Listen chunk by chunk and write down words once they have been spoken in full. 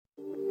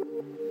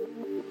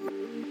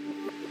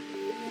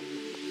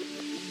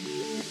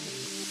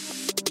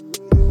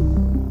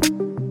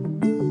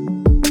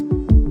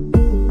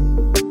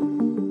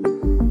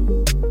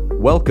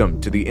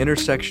Welcome to the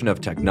intersection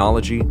of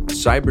technology,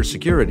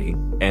 cybersecurity,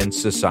 and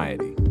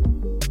society.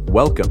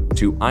 Welcome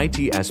to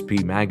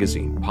ITSP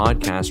Magazine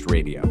Podcast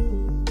Radio.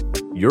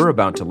 You're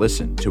about to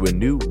listen to a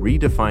new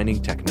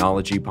Redefining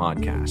Technology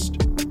podcast.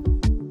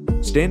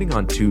 Standing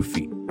on 2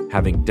 feet,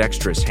 having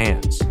dexterous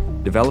hands,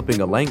 developing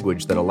a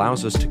language that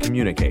allows us to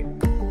communicate,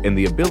 and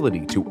the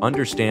ability to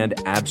understand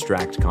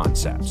abstract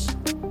concepts.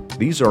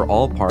 These are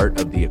all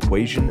part of the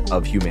equation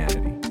of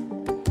humanity.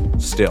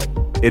 Still,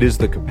 it is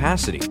the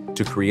capacity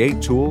to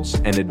create tools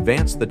and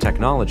advance the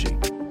technology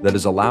that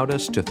has allowed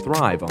us to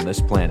thrive on this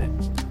planet,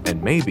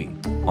 and maybe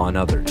on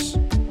others.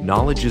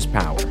 Knowledge is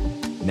power,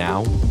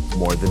 now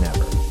more than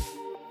ever.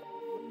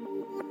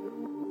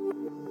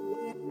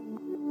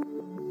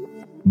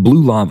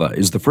 Blue Lava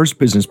is the first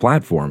business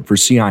platform for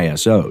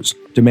CISOs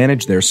to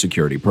manage their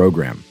security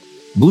program.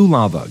 Blue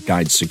Lava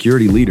guides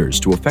security leaders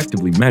to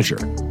effectively measure,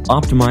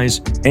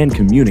 optimize, and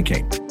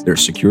communicate their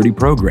security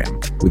program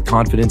with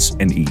confidence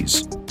and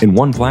ease in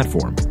one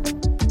platform.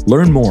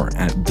 Learn more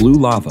at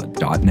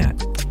bluelava.net.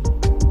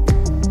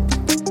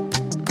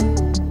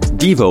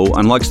 Devo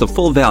unlocks the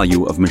full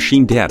value of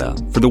machine data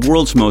for the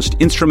world's most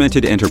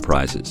instrumented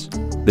enterprises.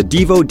 The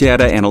Devo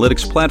Data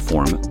Analytics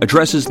Platform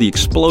addresses the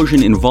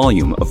explosion in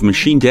volume of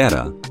machine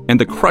data and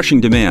the crushing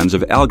demands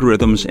of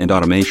algorithms and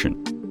automation.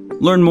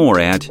 Learn more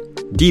at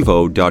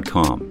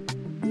devo.com.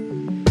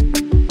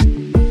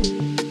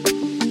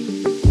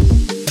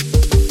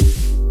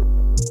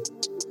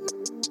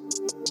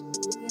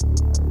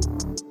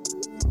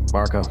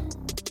 Marco.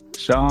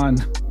 Sean.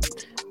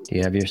 Do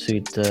you have your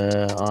suit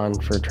on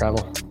for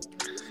travel?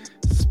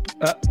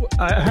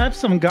 I have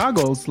some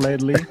goggles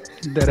lately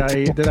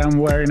that I'm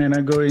wearing, and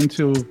I go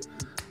into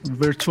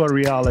virtual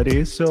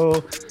reality.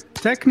 So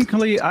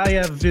technically, I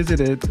have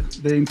visited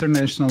the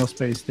International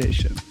Space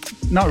Station.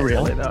 Not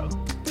really, though.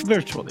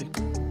 Virtually.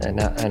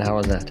 And how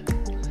was that?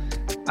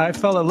 I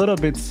felt a little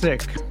bit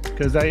sick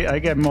because I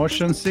get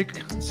motion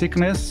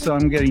sickness, so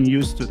I'm getting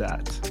used to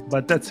that.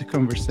 But that's a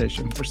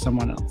conversation for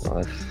someone else.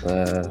 Well,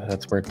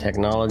 that's where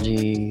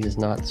technology is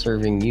not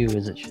serving you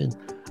as it should.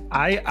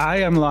 I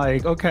am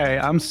like, okay,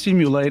 I'm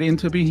simulating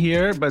to be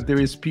here, but there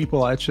is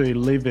people actually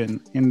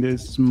living in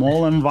this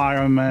small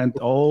environment,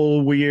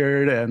 all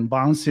weird and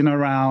bouncing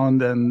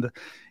around, and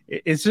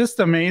it's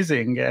just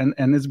amazing.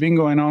 And it's been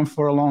going on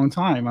for a long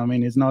time. I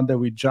mean, it's not that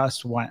we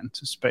just went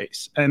to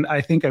space. And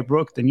I think I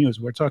broke the news.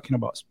 We're talking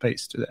about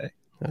space today.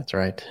 That's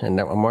right. And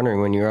I'm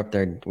wondering, when you were up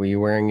there, were you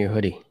wearing your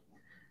hoodie?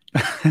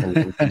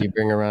 And did you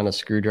bring around a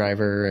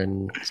screwdriver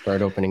and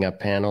start opening up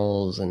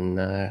panels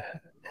and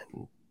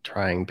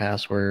trying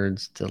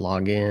passwords to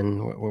log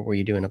in? What were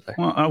you doing up there?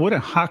 Well, I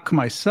wouldn't hack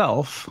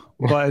myself,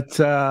 but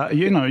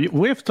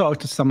we've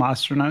talked to some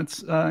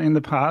astronauts in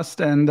the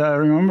past, and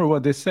remember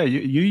what they say: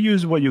 you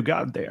use what you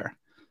got there.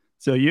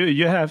 So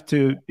you have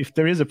to, if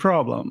there is a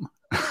problem,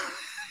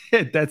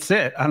 that's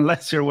it.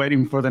 Unless you're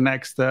waiting for the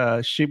next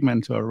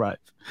shipment to arrive.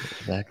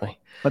 Exactly.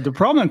 But the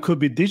problem could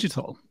be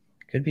digital.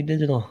 Could be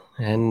digital,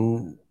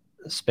 and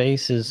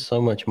space is so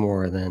much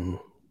more than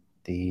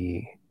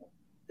the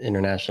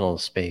International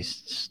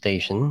Space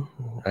Station,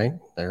 right?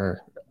 There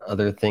are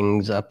other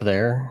things up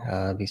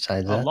there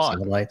besides that,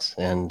 satellites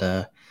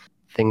and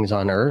things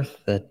on Earth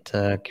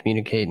that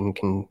communicate and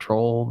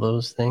control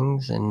those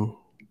things, and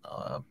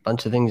a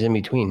bunch of things in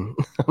between,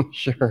 I'm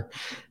sure.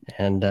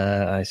 And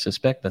I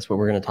suspect that's what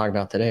we're going to talk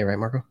about today, right,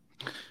 Marco?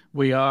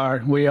 We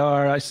are.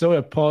 I saw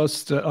a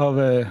post of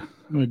a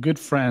good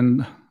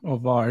friend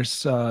of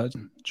ours,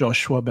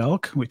 Joshua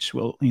Belk, which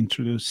we'll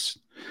introduce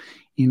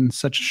in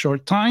such a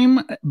short time.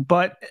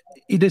 But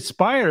it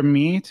inspired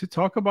me to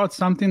talk about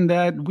something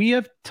that we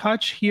have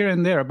touched here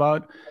and there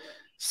about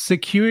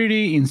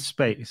security in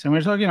space. And we're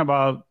talking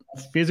about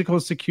physical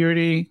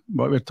security,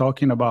 but we're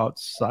talking about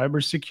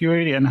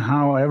cybersecurity and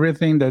how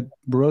everything that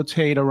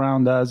rotates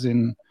around us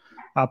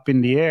up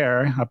in the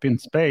air, up in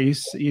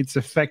space, it's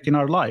affecting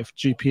our life.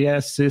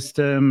 GPS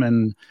system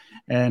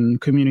and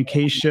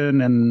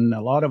communication and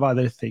a lot of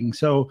other things.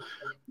 So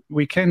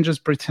we can't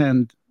just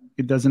pretend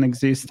it doesn't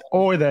exist,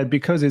 or that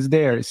because it's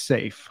there, it's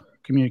safe.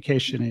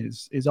 Communication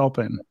is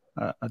open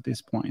at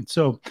this point.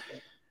 So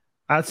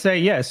I'd say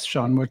yes,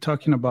 Sean, we're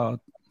talking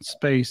about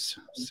space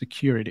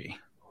security.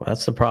 Well,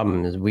 that's the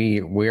problem, is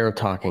we're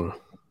talking,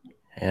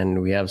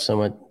 and we have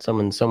someone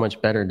so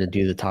much better to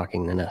do the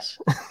talking than us.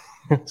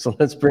 So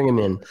let's bring him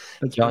in.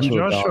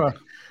 Joshua.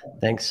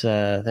 Thanks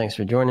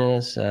for joining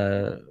us.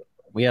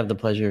 We have the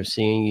pleasure of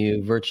seeing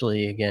you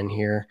virtually again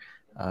here.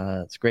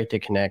 It's great to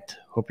connect.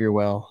 Hope you're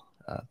well.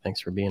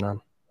 Thanks for being on.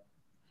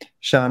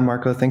 Sean,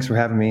 Marco, thanks for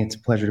having me. It's a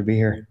pleasure to be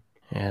here.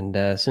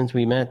 And since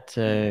we met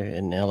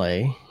in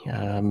LA,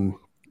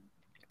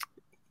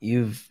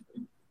 you've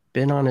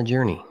been on a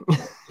journey.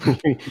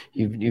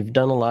 You've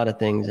done a lot of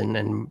things,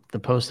 and the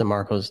post that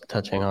Marco's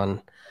touching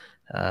on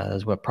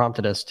is what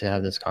prompted us to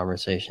have this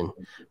conversation.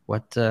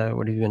 What have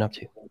you been up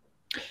to?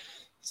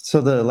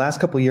 So the last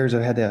couple of years,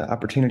 I've had the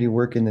opportunity to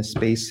work in the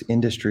space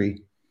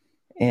industry,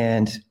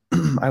 and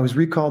I was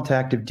recalled to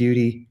active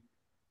duty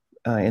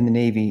in the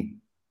Navy,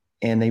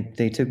 and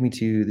they took me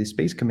to the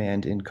Space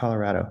Command in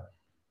Colorado,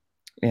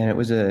 and it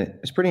was a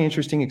pretty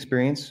interesting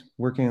experience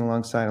working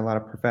alongside a lot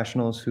of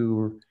professionals who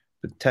were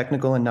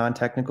technical and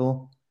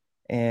non-technical,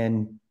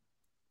 and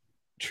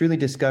truly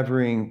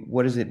discovering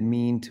what does it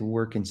mean to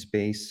work in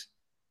space,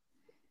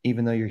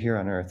 even though you're here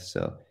on Earth.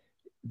 So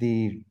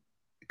the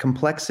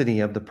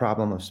complexity of the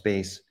problem of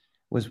space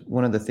was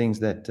one of the things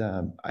that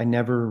I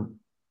never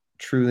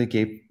truly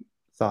gave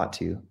thought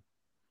to.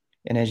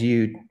 And as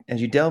you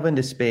delve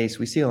into space,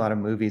 we see a lot of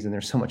movies, and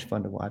they're so much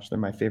fun to watch. They're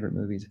my favorite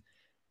movies.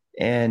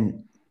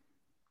 And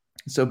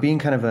so being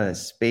kind of a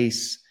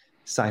space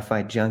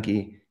sci-fi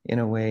junkie in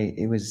a way,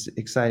 it was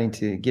exciting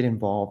to get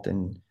involved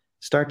and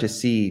start to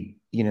see,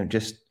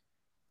 just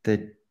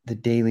the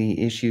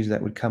daily issues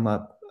that would come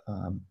up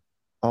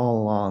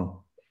all along,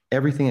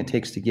 everything it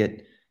takes to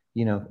get,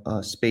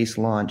 a space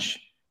launch,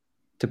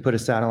 to put a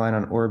satellite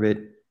on orbit,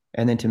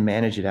 and then to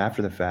manage it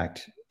after the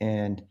fact.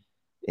 And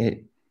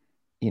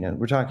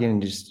we're talking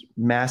just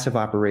massive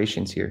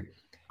operations here.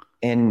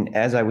 And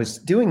as I was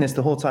doing this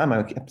the whole time,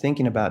 I kept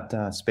thinking about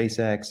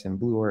SpaceX and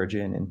Blue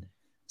Origin and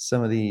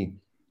some of the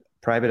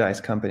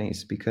privatized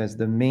companies, because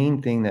the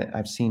main thing that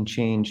I've seen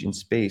change in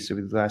space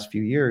over the last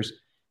few years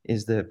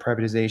is the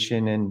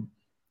privatization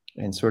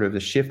and sort of the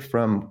shift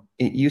from,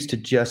 it used to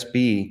just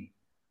be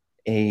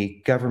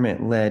a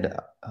government-led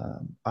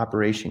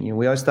operation.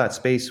 We always thought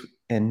space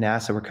and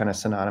NASA were kind of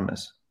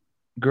synonymous.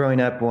 Growing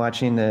up,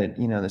 watching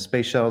the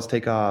space shuttles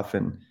take off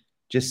and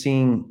just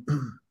seeing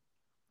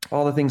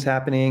all the things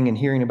happening and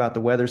hearing about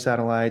the weather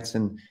satellites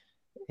and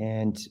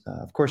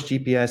of course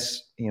GPS,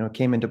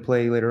 came into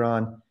play later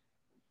on.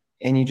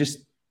 And you just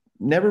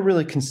never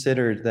really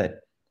considered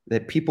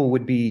that people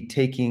would be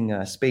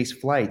taking space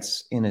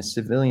flights in a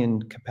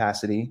civilian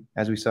capacity,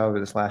 as we saw over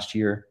this last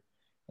year.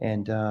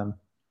 And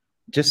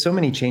just so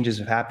many changes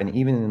have happened,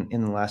 even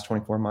in the last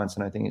 24 months.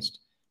 And I think it's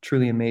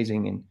truly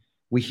amazing. And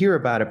we hear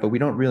about it, but we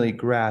don't really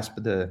grasp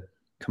the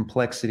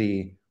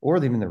complexity or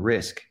even the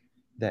risk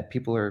that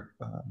people are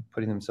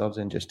putting themselves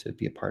in just to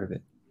be a part of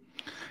it.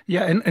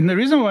 Yeah, and the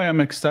reason why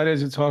I'm excited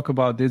to talk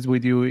about this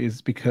with you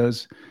is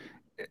because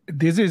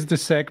this is the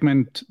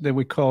segment that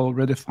we call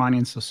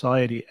redefining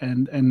society.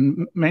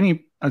 And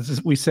many,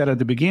 as we said at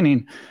the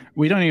beginning,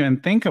 we don't even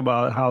think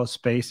about how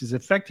space is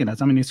affecting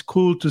us. I mean, it's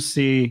cool to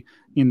see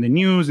in the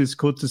news, it's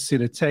cool to see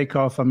the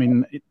takeoff. I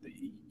mean,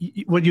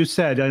 what you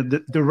said,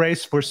 the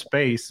race for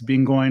space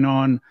been going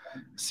on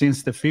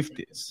since the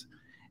 50s.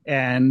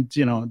 And,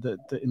 in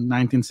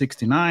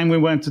 1969, we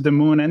went to the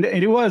moon, and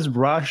it was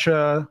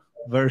Russia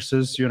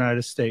versus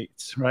United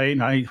States, right?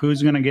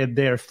 Who's going to get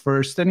there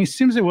first? And it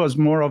seems it was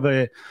more of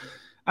a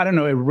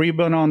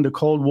ribbon on the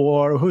Cold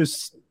War,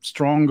 who's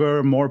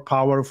stronger, more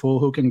powerful,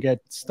 who can get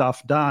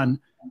stuff done.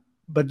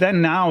 But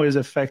then now is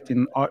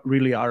affecting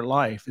really our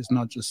life. It's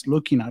not just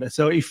looking at it.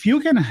 So if you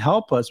can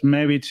help us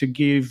maybe to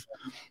give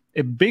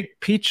a big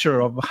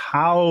picture of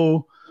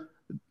how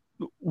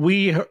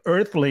we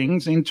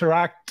Earthlings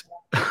interact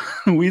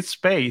with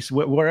space,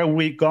 where have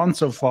we gone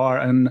so far,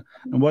 and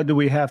what do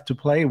we have to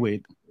play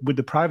with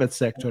the private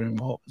sector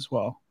involved as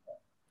well?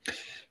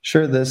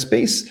 Sure. The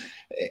space,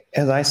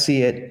 as I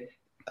see it,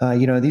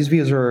 these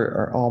views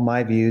are all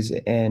my views,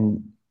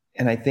 and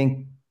I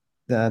think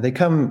they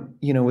come,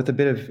 with a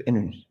bit of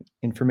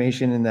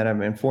information, in that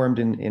I'm informed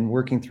in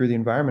working through the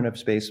environment of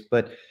space.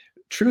 But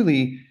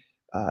truly,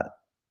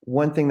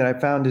 one thing that I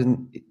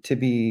found to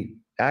be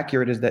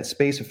accurate is that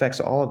space affects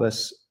all of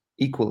us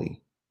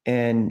equally.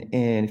 And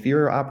if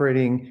you're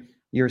operating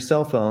your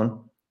cell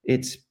phone,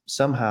 it's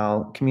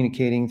somehow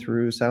communicating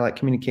through satellite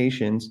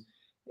communications,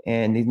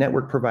 and these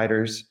network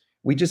providers,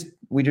 we just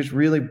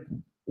really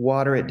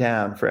water it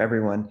down for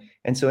everyone.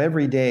 And so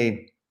every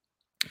day,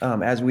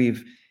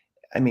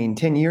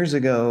 10 years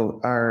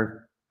ago,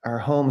 our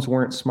homes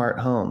weren't smart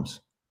homes,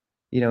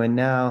 and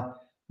now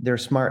they're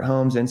smart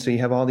homes. And so you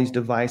have all these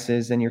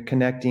devices, and you're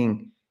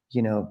connecting,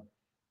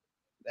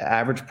 the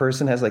average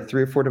person has like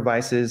 3 or 4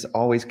 devices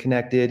always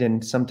connected.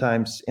 And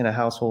sometimes in a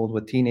household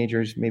with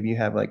teenagers, maybe you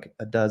have like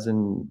a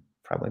dozen,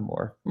 probably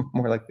more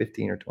like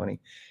 15 or 20,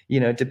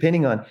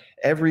 depending on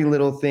every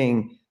little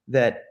thing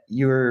that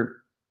you're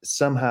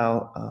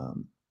somehow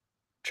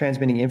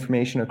transmitting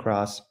information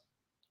across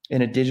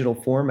in a digital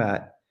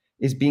format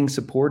is being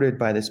supported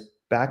by this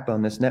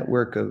backbone, this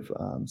network of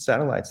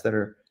satellites that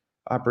are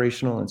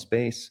operational in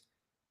space.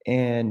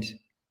 And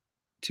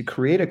to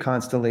create a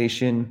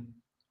constellation,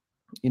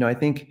 I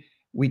think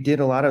we did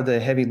a lot of the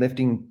heavy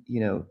lifting,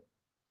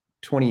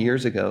 20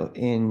 years ago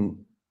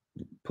in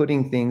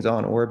putting things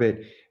on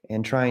orbit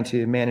and trying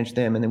to manage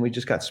them. And then we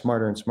just got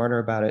smarter and smarter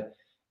about it.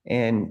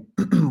 And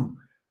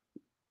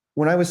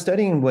when I was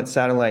studying what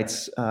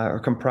satellites are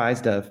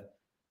comprised of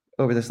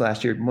over this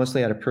last year,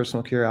 mostly out of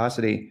personal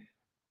curiosity,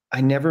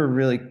 I never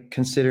really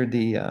considered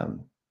the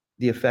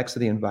effects of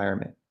the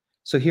environment.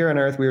 So here on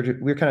Earth, we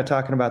were kind of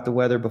talking about the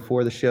weather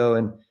before the show,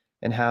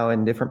 and how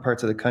in different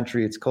parts of the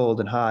country it's cold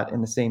and hot in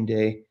the same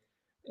day.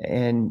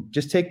 And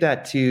just take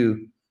that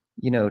to,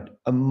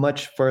 a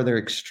much further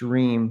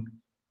extreme.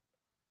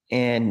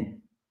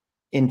 And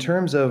in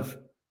terms of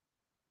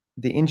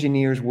the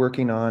engineers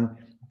working on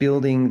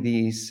building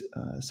these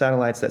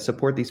satellites that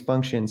support these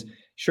functions,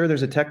 sure,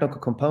 there's a technical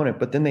component,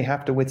 but then they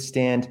have to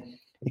withstand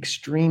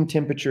extreme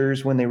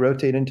temperatures when they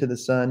rotate into the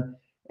sun,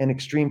 and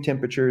extreme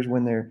temperatures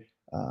when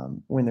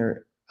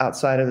they're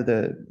outside of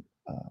the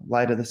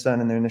light of the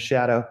sun and they're in the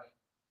shadow.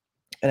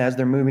 And as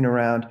they're moving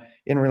around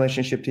in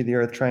relationship to the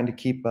Earth, trying to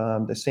keep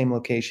the same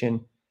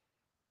location,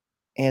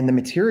 and the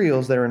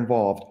materials that are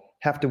involved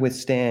have to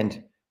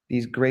withstand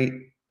these great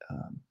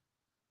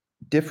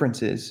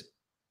differences.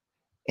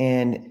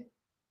 And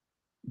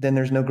then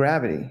there's no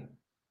gravity,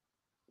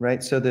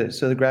 right? So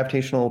the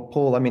gravitational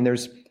pull, I mean,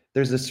 there's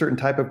a certain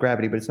type of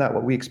gravity, but it's not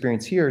what we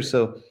experience here.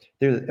 So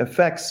there's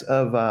effects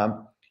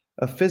of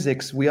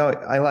physics.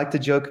 I like to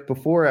joke,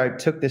 before I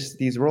took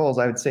these roles,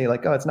 I would say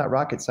like, oh, it's not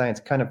rocket science,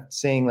 kind of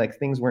saying like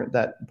things weren't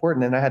that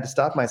important. And I had to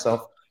stop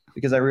myself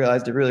because I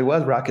realized it really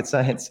was rocket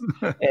science.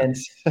 And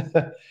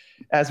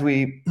as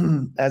we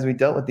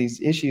dealt with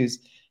these issues,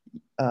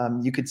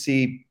 you could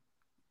see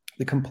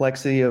the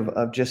complexity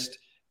of just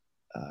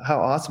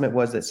how awesome it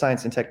was that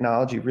science and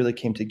technology really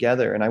came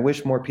together. And I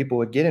wish more people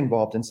would get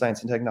involved in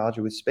science and technology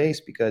with space,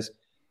 because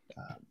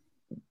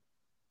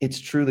it's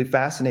truly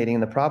fascinating.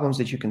 And the problems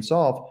that you can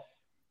solve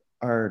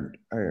are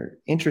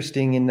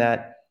interesting in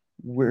that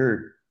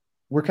we're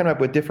coming up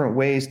with different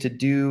ways to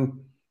do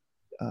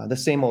the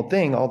same old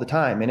thing all the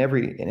time in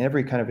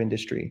every kind of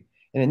industry.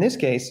 And in this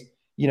case,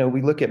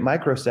 we look at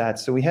microsats.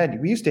 So we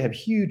used to have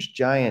huge,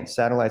 giant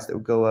satellites that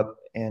would go up,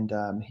 and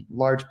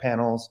large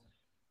panels.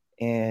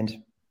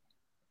 And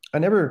I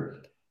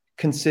never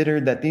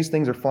considered that these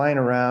things are flying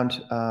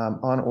around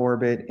on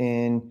orbit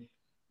in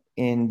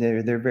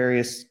their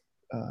various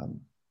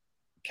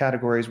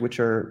categories, which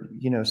are,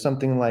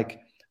 something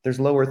like, there's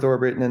low Earth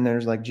orbit, and then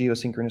there's like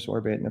geosynchronous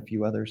orbit and a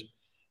few others.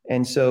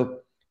 And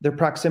so their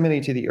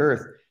proximity to the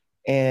Earth,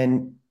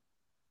 and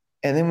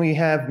then we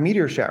have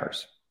meteor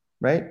showers,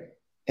 right?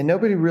 And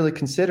nobody really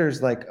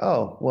considers like,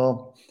 oh,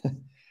 well,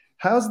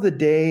 how's the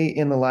day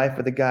in the life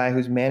of the guy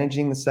who's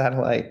managing the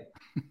satellite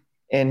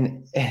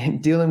and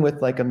dealing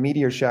with like a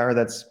meteor shower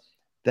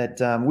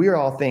that we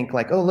all think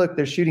like, oh, look,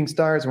 they're shooting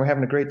stars and we're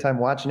having a great time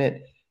watching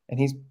it. And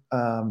he's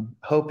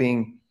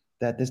hoping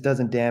that this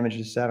doesn't damage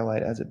the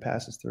satellite as it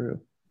passes through.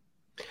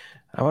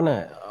 I want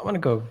to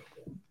go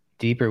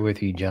deeper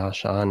with you,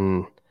 Josh,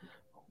 on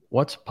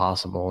what's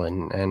possible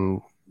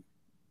and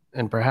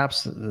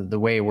perhaps the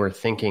way we're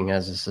thinking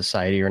as a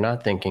society, or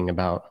not thinking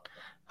about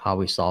how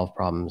we solve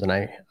problems. And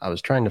I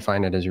was trying to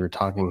find it as you were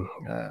talking.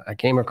 I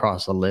came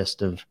across a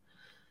list of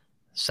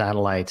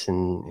satellites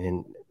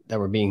and that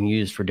were being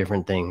used for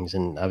different things.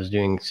 And I was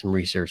doing some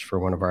research for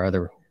one of our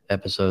other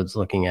episodes,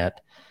 looking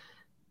at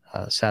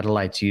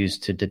satellites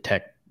used to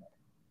detect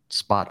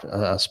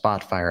a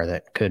spot fire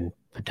that could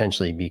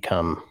potentially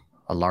become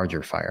a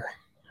larger fire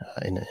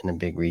in a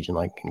big region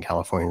like in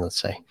California, let's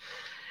say.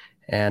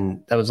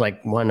 And that was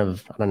like one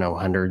of, I don't know,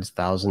 hundreds,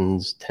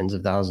 thousands, tens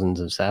of thousands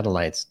of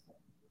satellites,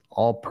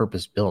 all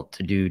purpose built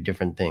to do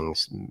different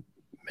things: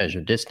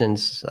 measure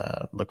distance,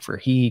 look for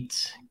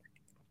heat,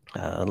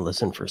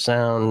 listen for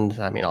sound.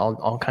 I mean,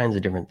 all kinds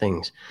of different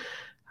things.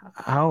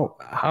 How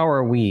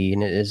are we,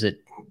 and is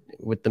it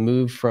with the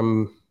move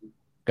from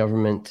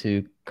government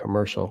to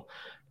commercial,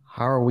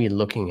 how are we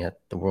looking at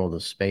the world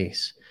of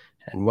space,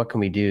 and what can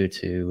we do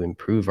to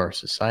improve our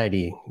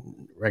society,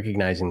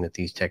 recognizing that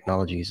these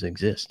technologies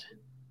exist?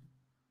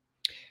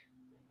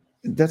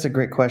 That's a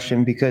great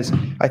question, because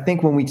I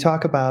think when we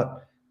talk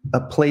about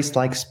a place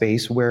like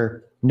space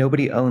where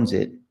nobody owns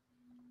it,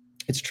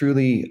 it's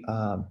truly,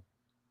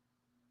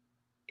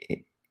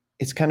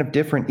 it's kind of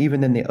different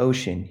even than the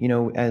ocean.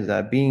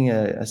 As being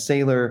a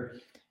sailor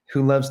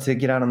who loves to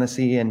get out on the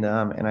sea, and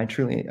I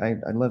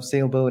love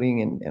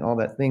sailboating and all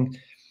that thing.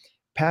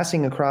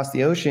 Passing across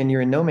the ocean,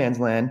 you're in no man's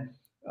land.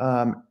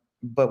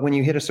 But when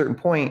you hit a certain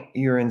point,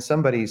 you're in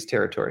somebody's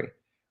territory.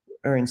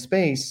 Or in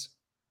space,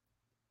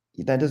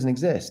 that doesn't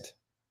exist.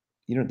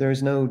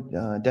 There's no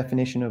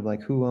definition of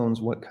like who owns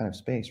what kind of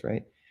space,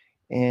 right?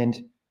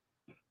 And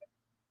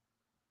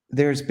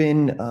there's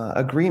been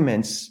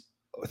agreements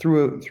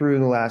through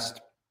the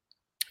last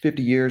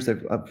 50 years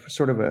of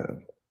sort of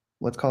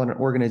let's call it an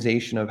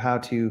organization of how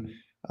to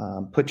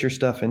put your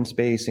stuff in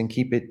space and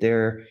keep it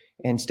there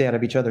and stay out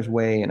of each other's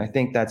way. And I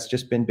think that's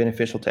just been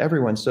beneficial to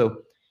everyone.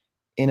 So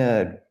in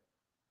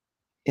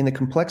the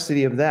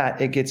complexity of that,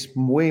 it gets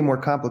way more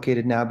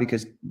complicated now,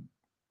 because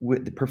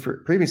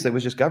previously it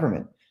was just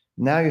government.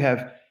 Now you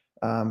have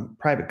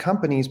private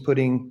companies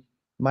putting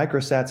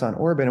microsats on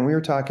orbit.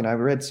 And I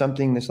read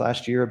something this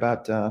last year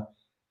about,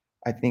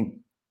 I think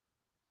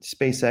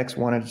SpaceX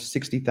wanted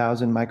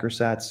 60,000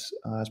 microsats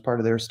as part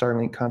of their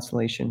Starlink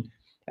constellation.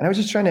 And I was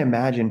just trying to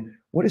imagine,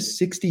 what does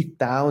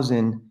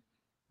 60,000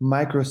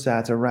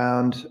 microsats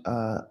around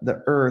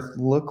the Earth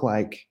look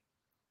like?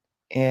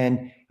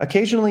 And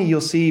occasionally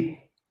you'll see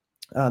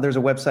there's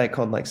a website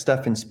called like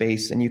Stuff in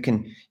Space, and you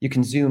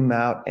can zoom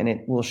out and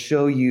it will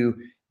show you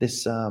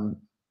this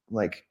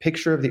like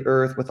picture of the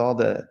Earth with all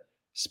the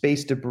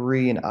space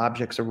debris and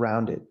objects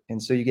around it.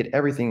 And so you get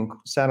everything,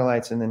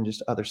 satellites and then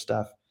just other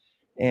stuff.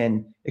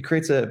 And it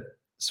creates a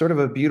sort of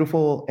a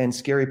beautiful and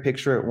scary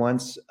picture at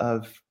once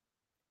of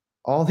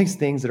all these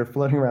things that are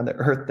floating around the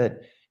Earth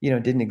that,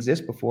 didn't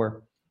exist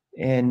before.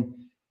 And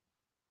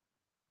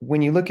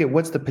when you look at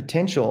what's the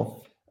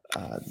potential,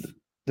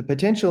 the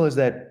potential is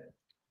that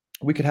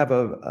we could have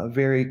a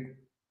very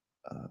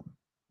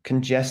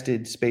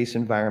congested space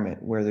environment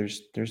where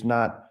there's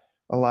not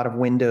a lot of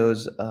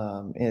windows.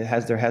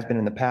 There has been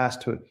in the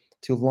past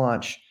to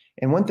launch.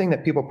 And one thing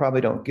that people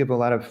probably don't give a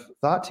lot of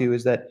thought to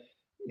is that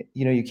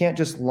you can't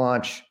just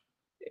launch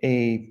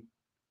a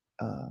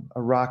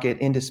rocket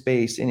into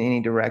space in any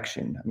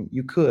direction. I mean,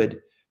 you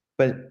could,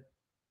 but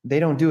they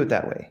don't do it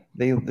that way.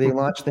 They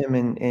launch them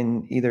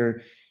in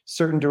either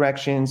certain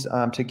directions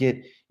to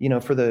get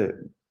for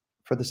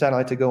the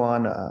satellite to go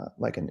on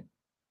like an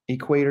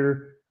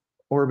equator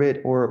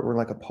orbit or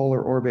like a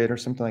polar orbit or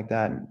something like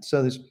that. And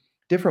so there's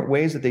different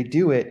ways that they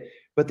do it,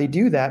 but they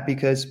do that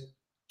because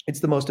it's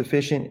the most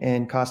efficient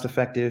and cost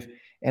effective.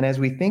 And as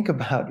we think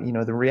about,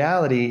 the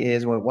reality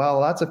is, while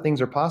lots of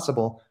things are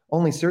possible,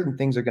 only certain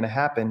things are going to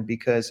happen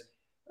because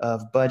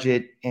of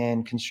budget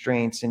and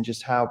constraints and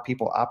just how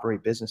people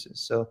operate businesses.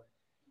 So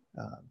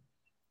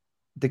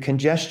the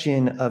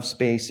congestion of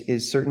space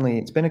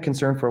it's been a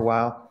concern for a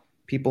while.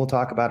 People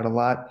talk about it a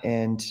lot.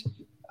 And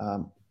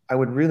I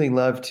would really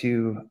love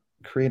to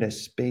create a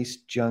space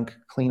junk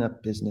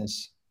cleanup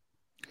business.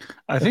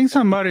 I think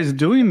somebody's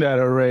doing that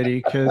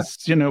already because,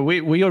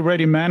 we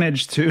already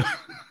managed to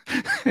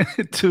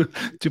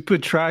to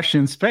put trash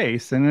in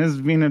space, and it's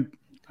been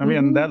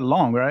that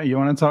long, right? You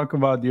want to talk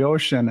about the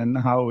ocean and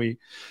how we,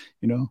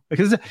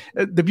 because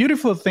the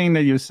beautiful thing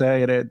that you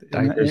say that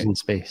diapers in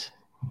space.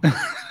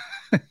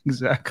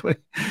 Exactly.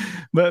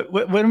 But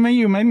what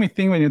you made me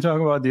think when you talk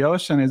about the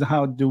ocean is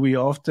how do we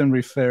often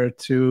refer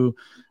to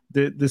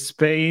the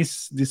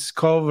space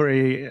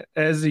discovery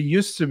as it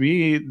used to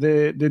be,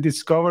 the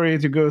discovery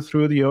to go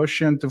through the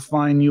ocean to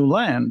find new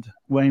land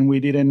when we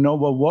didn't know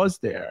what was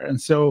there.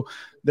 And so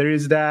there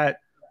is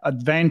that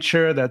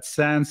adventure, that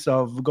sense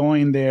of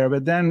going there.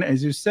 But then,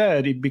 as you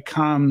said, it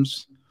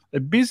becomes a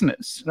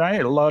business,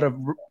 right? A lot of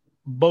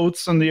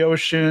boats on the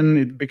ocean.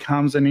 It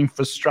becomes an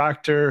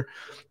infrastructure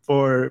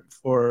for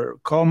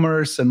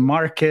commerce and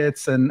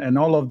markets and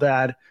all of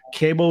that,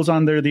 cables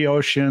under the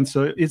ocean.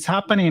 So it's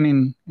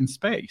happening in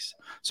space.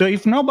 So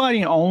if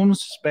nobody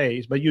owns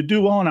space, but you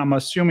do own, I'm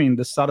assuming,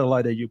 the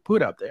satellite that you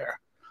put up there.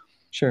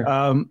 Sure.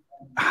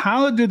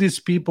 How do these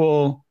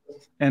people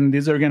and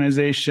this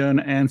organization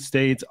and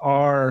states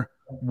are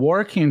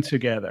working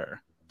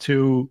together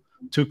to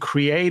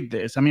create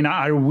this? I mean,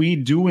 are we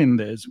doing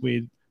this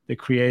with the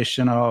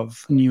creation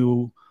of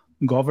new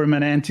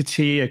government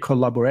entity, a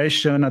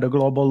collaboration at a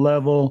global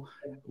level?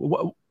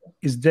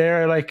 Is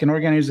there like an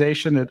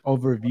organization that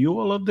overview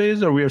all of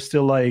this, or we are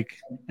still like,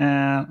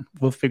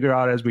 we'll figure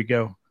out as we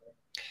go?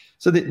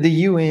 So the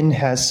UN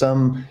has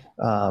some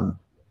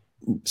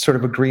sort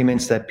of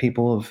agreements that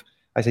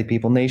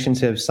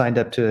nations have signed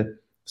up to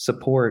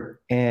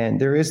support, and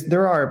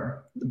there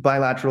are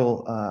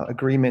bilateral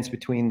agreements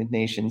between the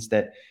nations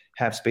that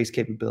have space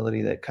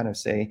capability that kind of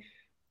say,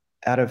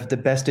 out of the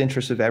best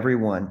interest of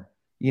everyone,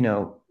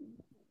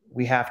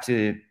 we have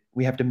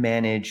to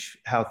manage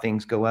how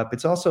things go up.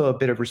 It's also a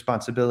bit of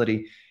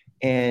responsibility.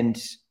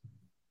 And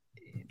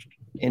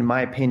in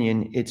my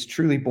opinion, it's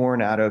truly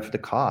born out of the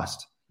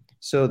cost.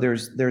 So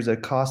there's a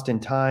cost in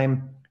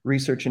time,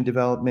 research and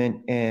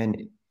development,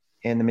 and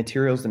the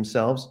materials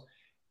themselves.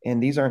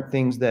 And these aren't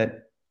things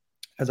that,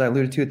 as I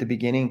alluded to at the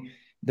beginning,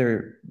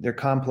 they're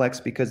complex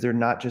because they're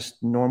not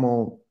just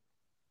normal,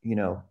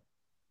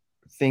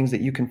 things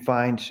that you can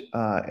find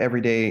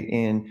every day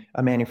in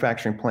a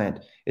manufacturing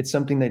plant. It's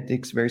something that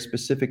takes very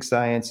specific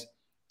science,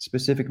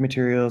 specific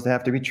materials. They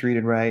have to be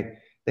treated right.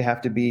 They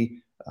have to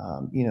be,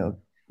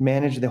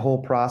 manage the whole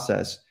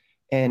process.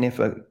 And if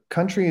a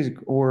country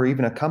or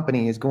even a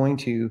company is going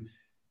to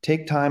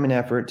take time and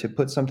effort to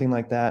put something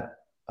like that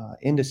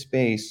into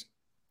space,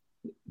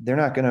 they're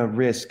not going to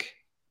risk,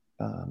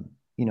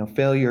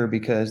 failure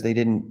because they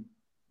didn't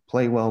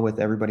play well with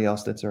everybody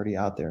else that's already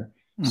out there.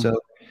 Mm-hmm. So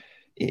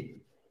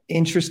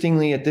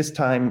interestingly, at this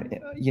time,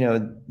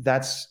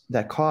 that's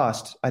that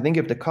cost. I think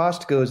if the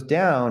cost goes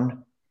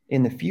down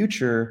in the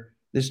future,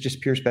 this is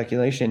just pure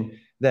speculation,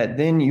 that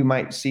then you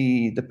might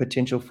see the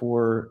potential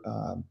for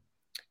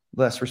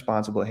less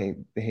responsible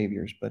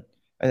behaviors. But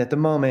at the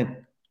moment,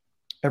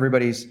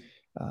 everybody's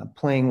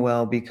playing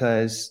well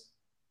because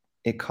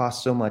it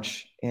costs so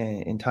much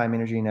in time,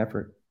 energy, and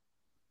effort.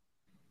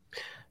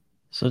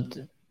 So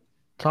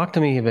talk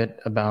to me a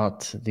bit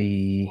about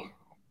the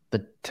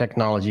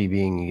technology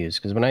being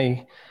used, because when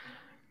I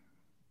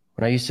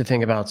used to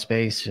think about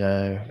space,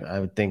 I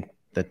would think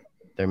that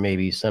there may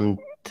be some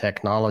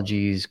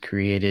technologies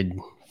created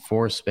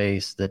for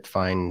space that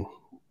find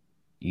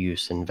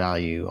use and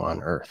value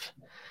on Earth.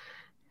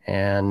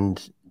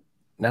 And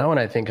now when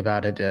I think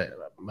about it,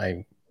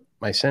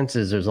 my sense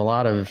is there's a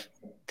lot of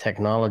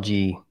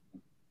technology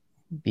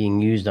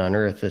being used on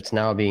Earth that's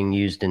now being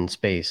used in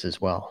space as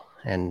well,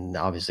 and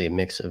obviously a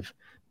mix of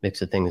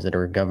things that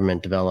are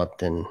government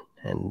developed and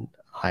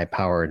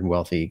high-powered,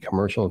 wealthy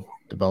commercial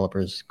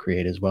developers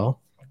create as well.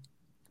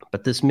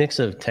 But this mix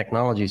of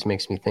technologies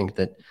makes me think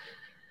that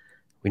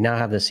we now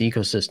have this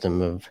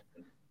ecosystem of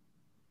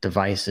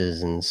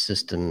devices and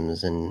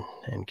systems and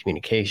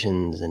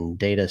communications and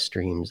data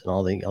streams and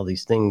all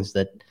these things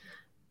that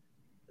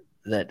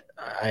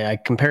I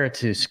compare it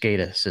to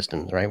SCADA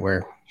systems, right?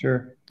 Where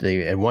Sure.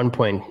 at one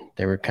point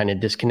they were kind of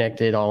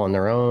disconnected all on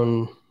their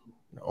own.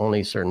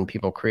 Only certain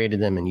people created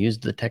them and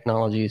used the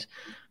technologies,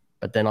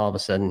 but then all of a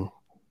sudden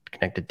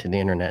connected to the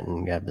internet,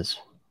 and we have this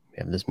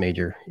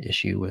major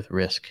issue with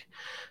risk.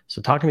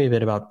 So talk to me a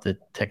bit about the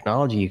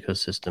technology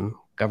ecosystem,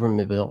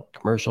 government built,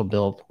 commercial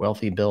built,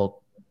 wealthy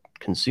built,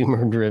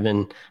 consumer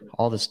driven,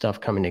 all this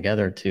stuff coming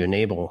together to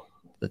enable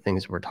the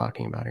things we're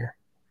talking about here.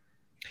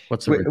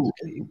 What's the risk?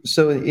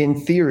 So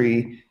in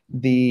theory,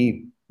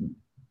 the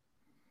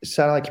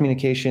satellite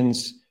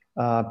communications,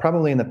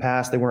 probably in the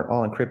past, they weren't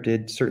all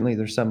encrypted. Certainly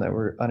there's some that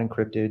were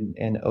unencrypted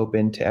and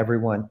open to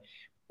everyone.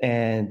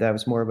 And that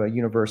was more of a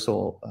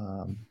universal,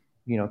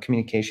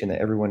 communication that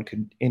everyone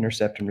could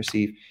intercept and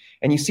receive.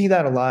 And you see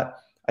that a lot,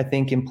 I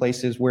think, in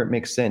places where it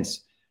makes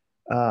sense.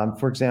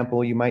 For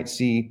example, you might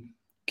see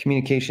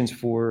communications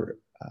for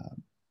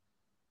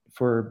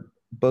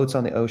boats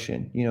on the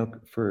ocean,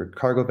 for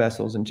cargo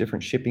vessels and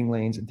different shipping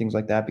lanes and things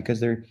like that,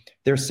 because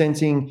they're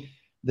sensing,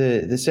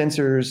 the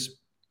sensors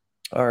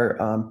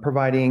are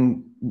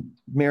providing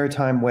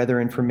maritime weather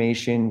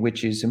information,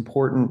 which is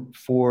important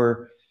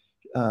for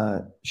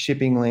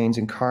shipping lanes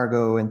and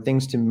cargo and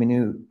things to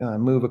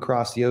move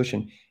across the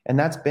ocean. And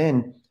that's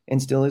been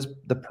and still is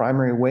the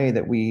primary way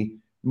that we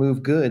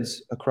move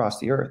goods across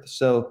the earth.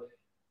 So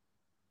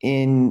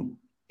in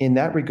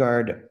that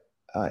regard,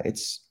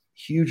 it's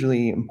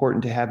hugely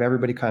important to have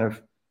everybody kind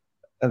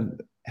of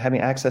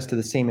having access to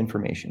the same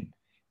information.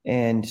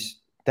 And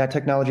that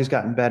technology has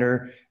gotten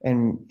better.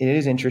 And it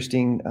is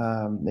interesting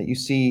that you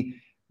see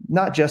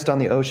not just on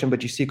the ocean,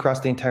 but you see across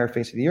the entire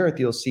face of the earth,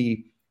 you'll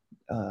see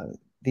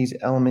these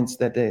elements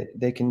that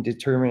they can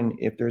determine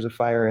if there's a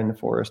fire in the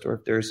forest, or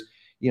if there's,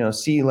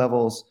 sea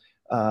levels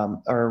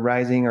are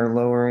rising or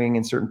lowering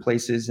in certain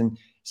places. And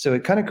so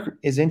it kind of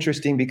is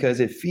interesting because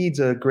it feeds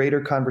a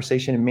greater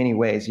conversation in many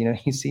ways.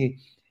 You see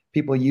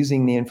people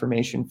using the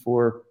information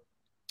for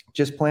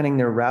just planning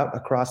their route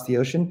across the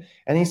ocean.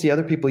 And then you see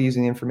other people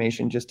using the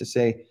information just to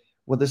say,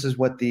 well, this is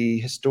what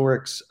the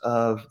historics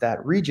of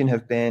that region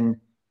have been.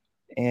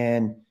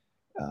 And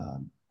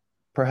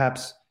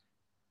perhaps,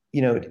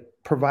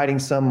 providing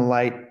some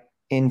light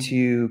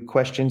into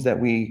questions that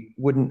we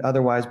wouldn't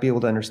otherwise be able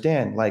to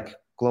understand, like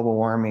global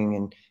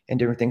warming and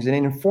different things. And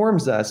it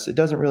informs us. It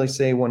doesn't really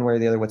say one way or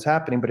the other what's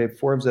happening, but it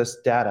informs us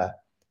data.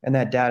 And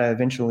that data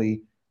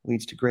eventually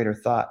leads to greater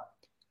thought.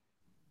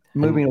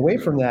 Moving away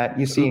from that,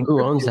 you see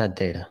who owns that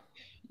data.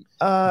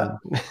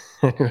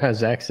 Who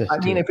has access? I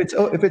mean, if it's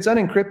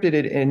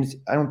unencrypted, and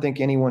I don't think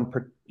anyone,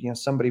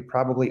 somebody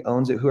probably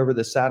owns it. Whoever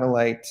the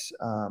satellite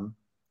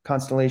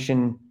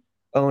constellation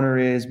owner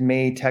is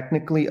may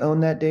technically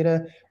own that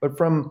data,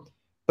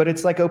 but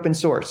it's like open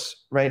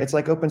source, right? It's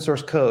like open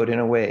source code in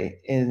a way,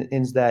 in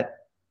that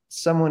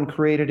someone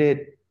created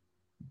it,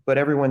 but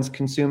everyone's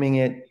consuming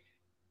it,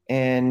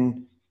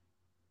 and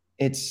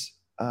it's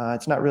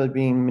not really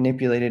being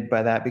manipulated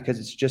by that, because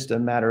it's just a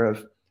matter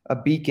of a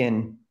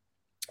beacon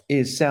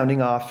is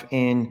sounding off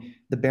in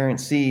the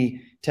Barents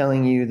Sea,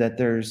 telling you that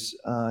there's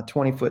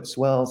 20-foot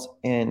swells,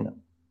 and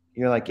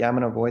you're like, yeah, I'm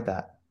going to avoid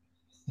that.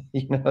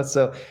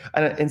 So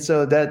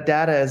that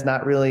data is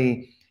not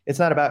really, it's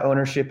not about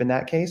ownership in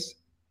that case.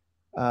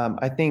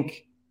 I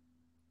think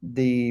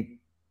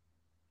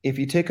if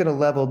you take it a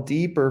level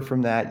deeper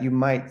from that, you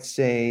might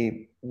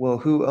say, well,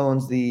 who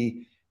owns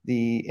the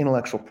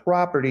intellectual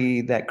property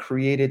that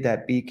created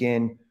that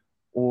beacon,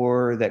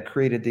 or that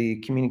created the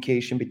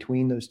communication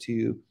between those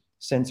two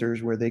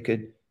sensors, where they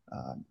could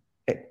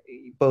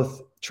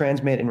both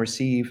transmit and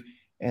receive,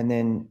 and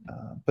then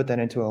put that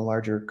into a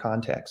larger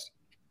context.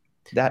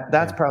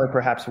 That's probably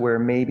perhaps where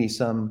maybe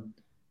some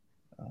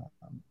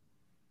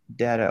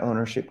data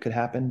ownership could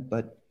happen.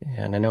 But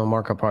yeah, and I know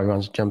Marco probably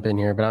wants to jump in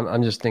here, but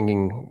I'm just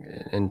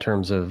thinking in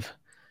terms of,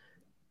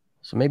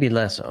 so maybe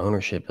less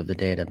ownership of the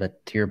data,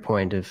 but to your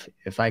point,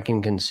 if I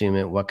can consume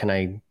it, what can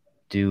I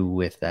do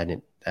with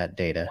that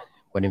data?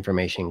 What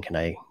information can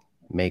I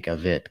make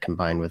of it,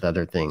 combined with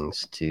other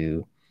things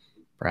to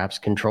perhaps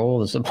control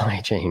the supply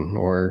chain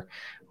or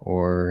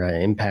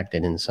impact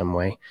it in some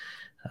way,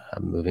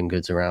 moving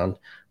goods around,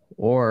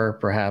 or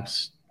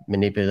perhaps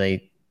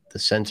manipulate the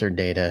sensor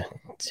data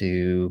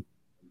to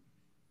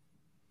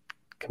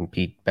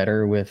compete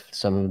better with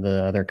some of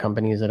the other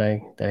companies that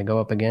I go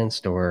up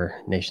against, or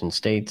nation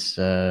states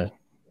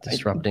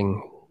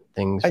disrupting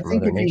things. I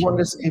think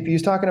if you're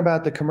talking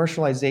about the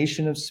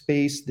commercialization of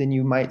space, then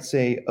you might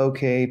say,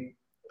 okay,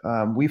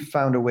 we've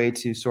found a way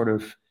to sort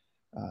of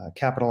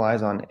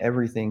capitalize on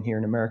everything here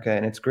in America,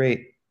 and it's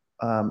great.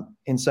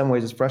 In some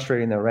ways, it's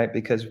frustrating though, right?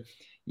 Because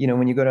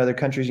when you go to other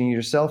countries and you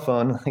use your cell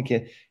phone, like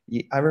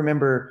I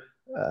remember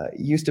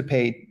used to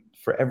pay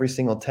for every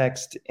single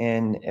text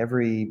and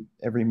every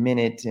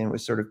minute, and it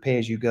was sort of pay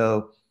as you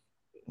go.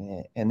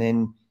 And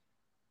then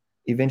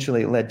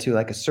eventually it led to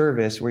like a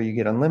service where you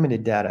get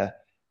unlimited data,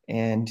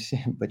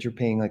 but you're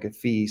paying like a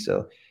fee.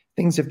 So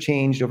things have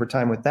changed over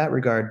time with that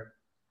regard.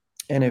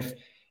 And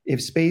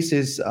if space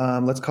is,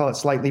 let's call it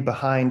slightly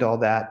behind all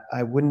that,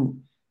 it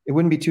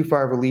wouldn't be too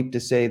far of a leap to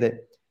say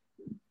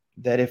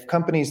that if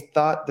companies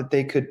thought that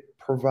they could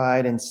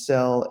provide and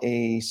sell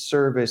a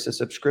service, a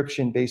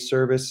subscription-based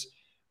service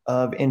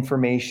of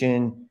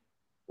information,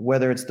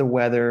 whether it's the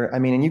weather, I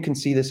mean, and you can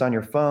see this on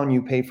your phone,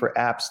 you pay for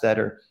apps that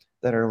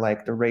are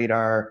like the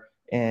radar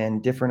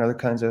and different other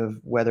kinds of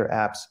weather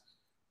apps.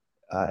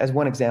 As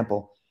one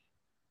example,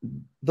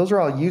 those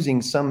are all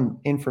using some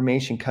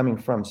information coming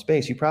from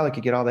space. You probably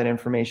could get all that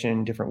information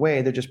in a different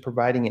way. They're just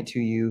providing it to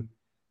you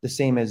the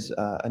same as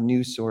a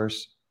news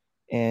source.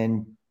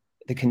 And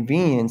the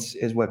convenience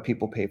is what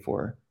people pay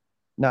for,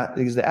 not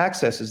because the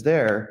access is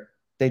there.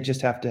 They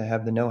just have to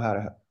have the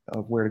know-how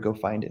of where to go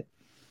find it.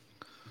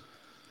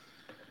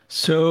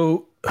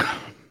 So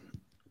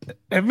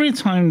every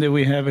time that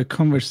we have a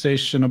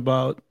conversation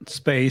about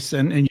space,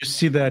 and you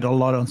see that a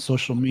lot on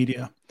social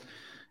media,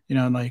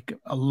 like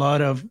a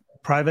lot of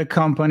private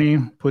company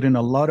put in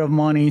a lot of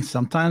money.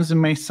 Sometimes it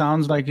may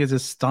sound like it's a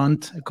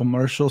stunt, a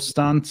commercial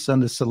stunt,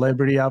 send a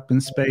celebrity up in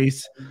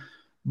space.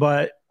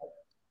 But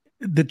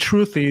the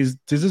truth is,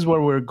 this is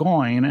where we're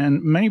going.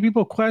 And many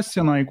people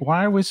question, like,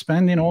 why are we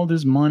spending all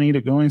this money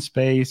to go in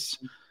space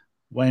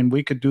when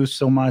we could do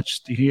so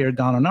much here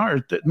down on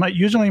Earth?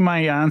 Usually my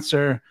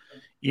answer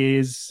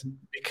is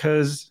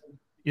because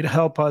it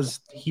helps us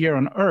here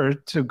on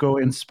Earth to go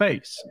in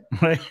space,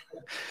 right?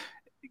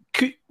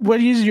 What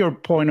is your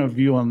point of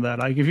view on that?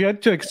 Like, if you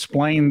had to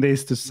explain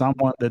this to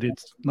someone that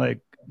it's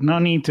like, no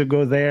need to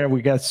go there,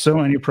 we got so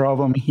many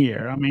problems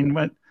here. I mean,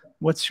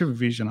 what's your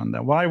vision on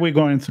that? Why are we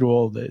going through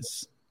all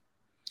this?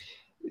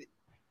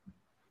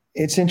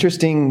 It's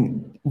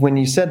interesting. When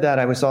you said that,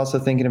 I was also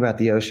thinking about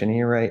the ocean.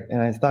 You're right.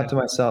 And I thought to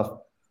myself,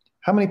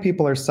 how many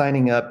people are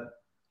signing up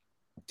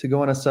to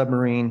go on a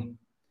submarine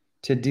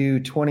to do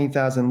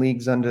 20,000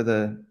 leagues under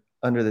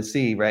the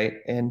sea, right?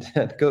 And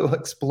go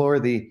explore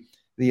the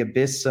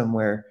abyss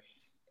somewhere,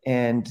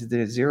 and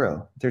there's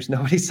zero. There's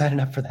nobody signing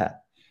up for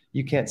that.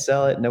 You can't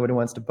sell it. Nobody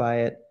wants to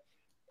buy it.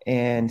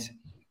 And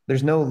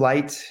there's no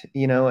light,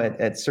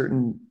 at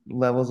certain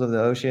levels of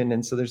the ocean.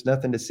 And so there's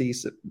nothing to see,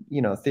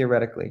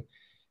 theoretically.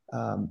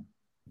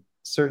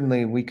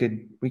 Certainly we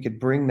could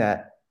bring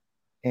that,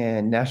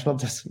 and National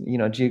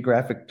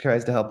Geographic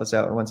tries to help us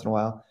out once in a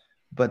while.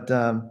 But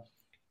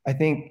I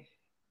think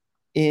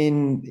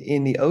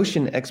in the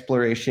ocean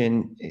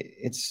exploration,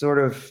 it's sort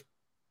of,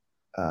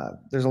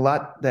 there's a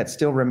lot that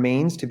still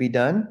remains to be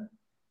done,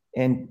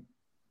 and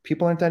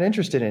people aren't that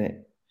interested in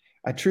it.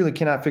 I truly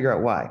cannot figure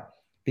out why,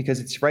 because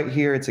it's right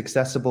here, it's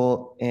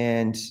accessible,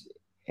 and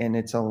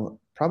it's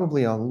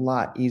probably a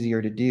lot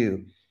easier to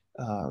do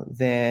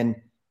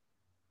than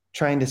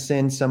trying to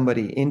send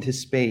somebody into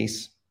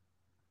space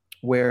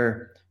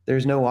where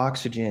there's no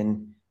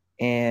oxygen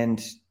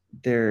and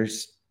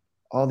there's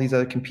all these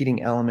other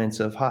competing elements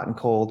of hot and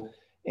cold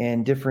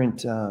and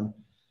different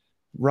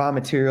raw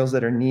materials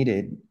that are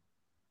needed,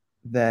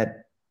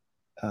 that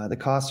the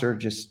costs are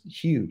just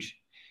huge.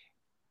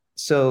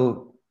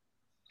 So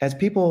as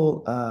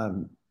people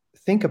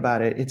think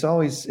about it,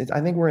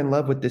 I think we're in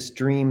love with this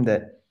dream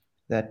that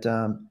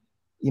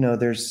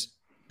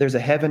there's a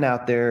heaven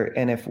out there,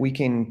 and if we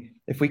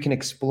can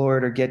explore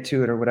it or get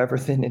to it or whatever,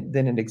 then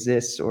it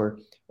exists, or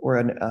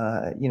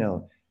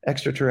an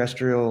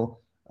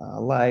extraterrestrial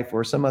life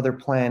or some other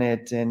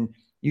planet. And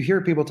you hear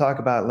people talk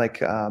about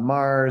like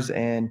Mars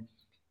and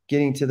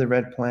getting to the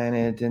red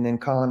planet and then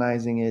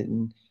colonizing it,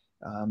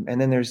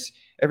 and then there's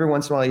every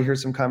once in a while you hear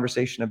some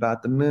conversation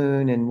about the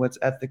moon and what's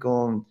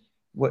ethical and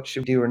what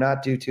should we do or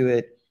not do to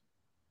it.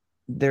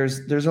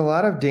 There's a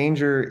lot of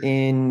danger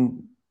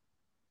in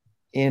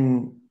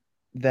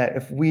that.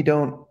 If we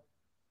don't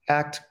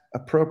act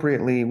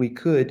appropriately, we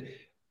could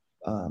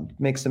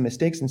make some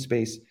mistakes in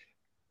space.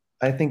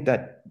 I think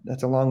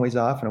that's a long ways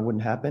off and it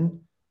wouldn't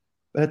happen.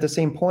 But at the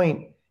same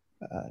point,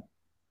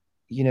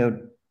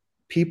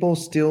 people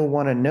still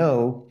want to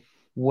know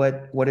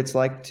what it's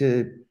like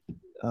to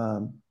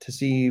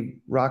see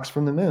rocks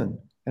from the moon,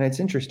 and it's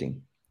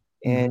interesting.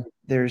 And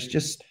there's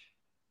just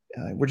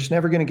we're just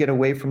never going to get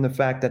away from the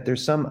fact that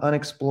there's some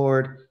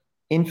unexplored,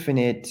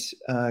 infinite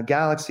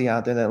galaxy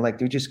out there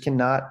that we just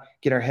cannot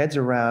get our heads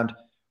around.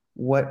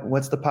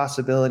 What's the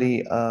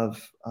possibility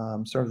of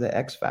sort of the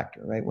X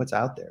factor, right? What's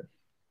out there?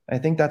 I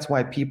think that's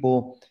why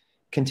people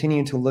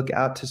continue to look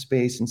out to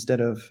space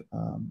instead of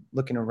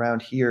looking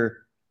around here.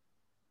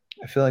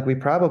 I feel like we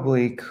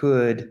probably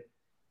could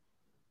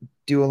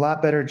do a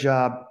lot better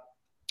job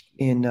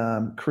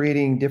in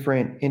creating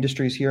different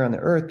industries here on the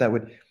Earth that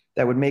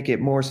would make it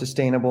more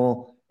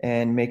sustainable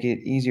and make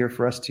it easier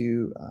for us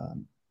to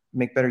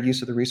make better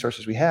use of the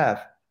resources we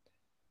have.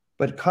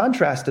 But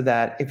contrast to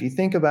that, if you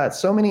think about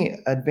so many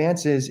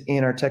advances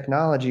in our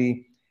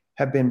technology,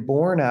 have been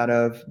born out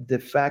of the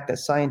fact that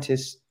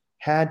scientists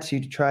had to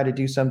try to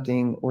do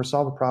something or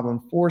solve a problem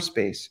for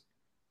space.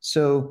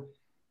 So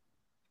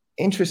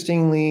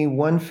interestingly,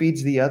 one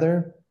feeds the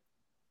other.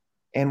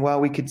 And while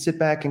we could sit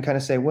back and kind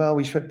of say, well,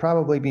 we should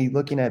probably be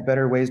looking at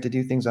better ways to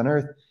do things on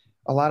Earth,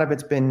 a lot of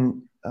it's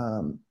been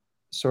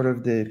sort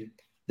of the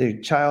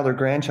child or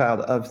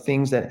grandchild of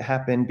things that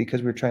happen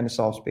because we're trying to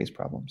solve space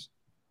problems.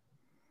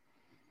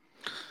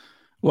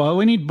 Well,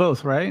 we need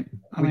both, right?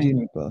 We do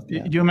need both.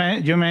 Yeah.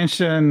 You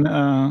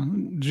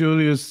mentioned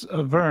Julius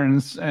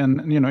Verne's,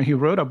 and he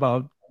wrote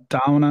about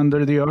down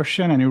under the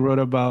ocean, and he wrote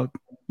about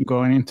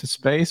going into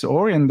space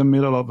or in the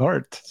middle of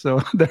Earth.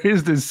 So there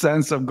is this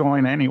sense of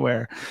going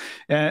anywhere,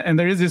 and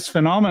there is this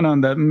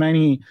phenomenon that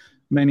many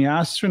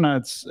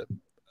astronauts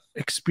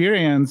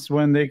experience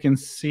when they can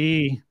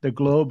see the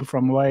globe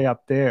from way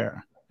up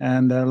there,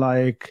 and they're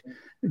like,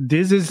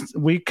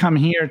 we come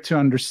here to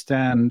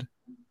understand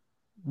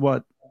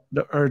what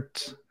the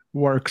Earth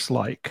works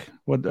like,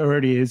 what the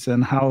Earth is,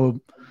 and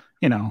how,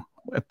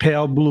 a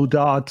pale blue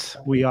dot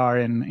we are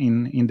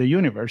in the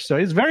universe. So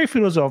it's very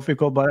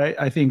philosophical, but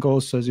I think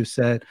also, as you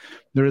said,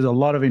 there is a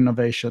lot of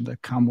innovation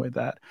that come with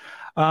that.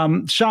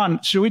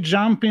 Sean, should we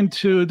jump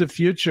into the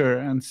future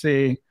and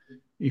see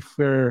if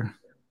we're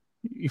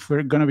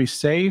going to be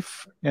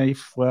safe,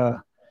 if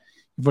we're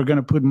going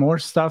to put more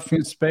stuff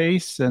in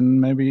space?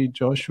 And maybe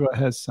Joshua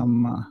has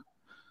some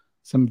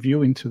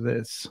view into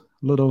this.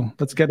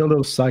 Let's get a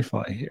little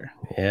sci-fi here.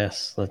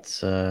 Yes,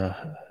 let's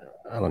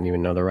I don't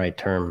even know the right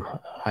term.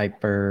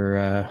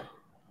 Hyper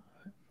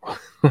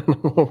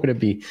what would it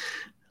be?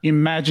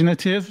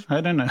 Imaginative? I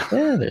don't know.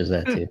 Yeah, there's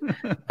that too.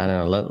 I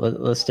don't know.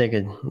 Let's take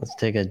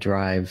a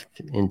drive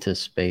into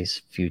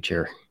space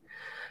future.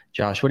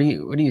 Josh, what do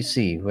you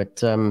see?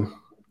 Do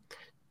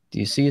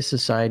you see a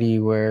society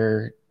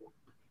where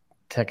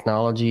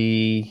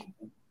technology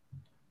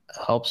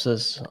helps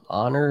us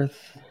on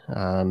Earth,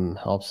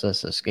 helps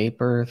us escape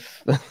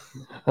Earth?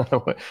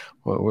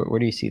 Where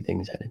do you see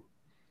things headed?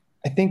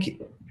 I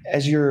think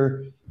as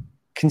you're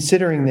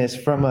considering this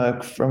from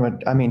a,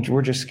 I mean,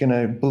 we're just going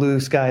to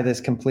blue sky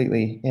this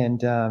completely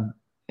and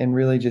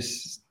really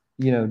just,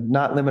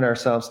 not limit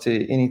ourselves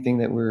to anything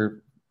that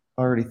we're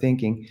already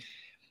thinking.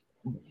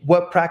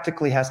 What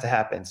practically has to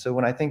happen? So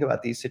when I think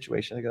about these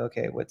situations, I go,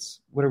 okay,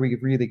 what are we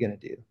really going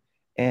to do?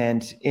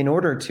 And in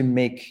order to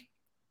make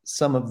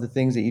some of the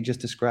things that you just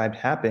described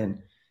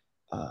happen,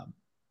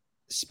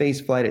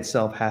 space flight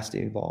itself has to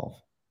evolve.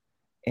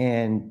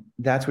 And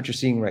that's what you're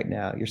seeing right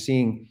now. You're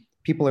seeing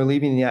people are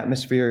leaving the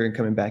atmosphere and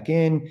coming back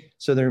in.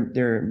 So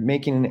they're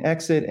making an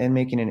exit and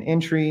making an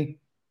entry,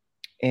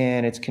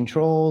 and it's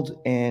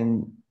controlled,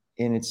 and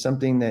it's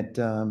something that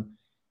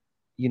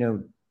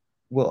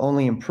will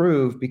only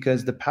improve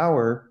because the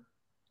power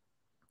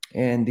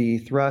and the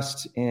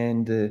thrust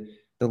and the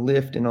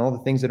lift and all the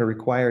things that are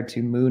required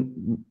to move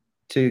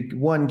to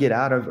get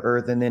out of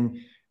Earth and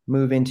then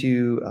move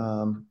into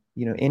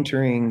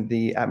entering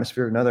the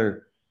atmosphere of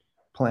another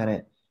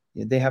planet.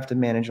 They have to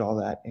manage all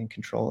that and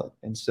control it.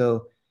 And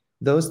so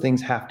those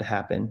things have to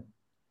happen.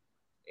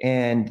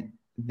 And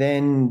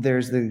then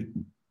there's the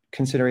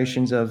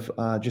considerations of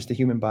just the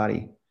human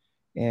body.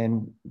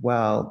 And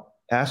while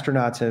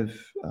astronauts have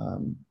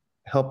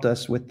helped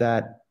us with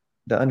that,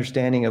 the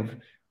understanding of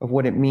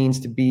what it means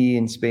to be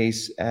in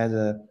space as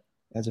a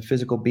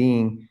physical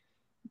being,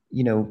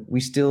 we're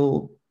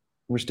still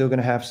going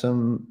to have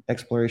some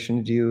exploration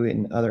to do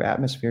in other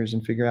atmospheres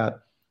and figure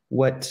out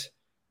what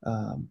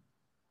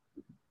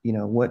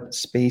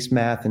space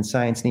math and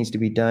science needs to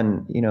be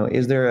done.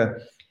 Is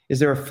there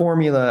a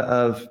formula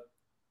of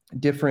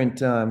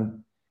different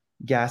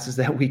gases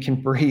that we can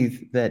breathe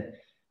that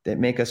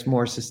make us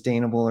more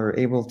sustainable or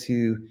able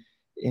to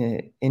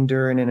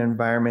endure in an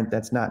environment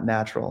that's not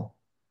natural,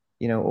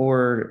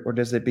 or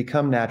does it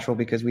become natural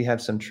because we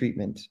have some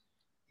treatment?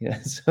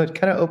 So it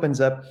kind of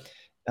opens up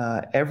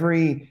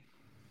every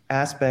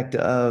aspect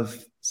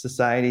of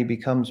society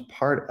becomes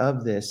part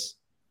of this,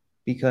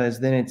 because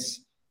then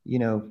it's,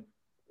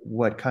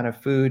 what kind of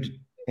food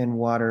and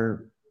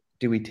water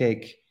do we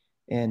take?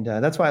 And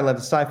that's why I love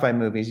the sci-fi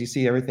movies. You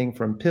see everything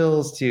from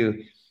pills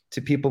to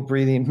people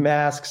breathing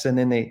masks, and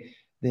then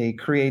they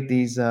create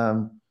these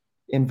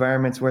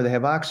environments where they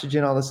have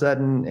oxygen all of a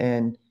sudden,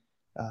 and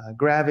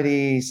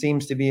gravity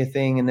seems to be a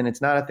thing, and then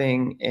it's not a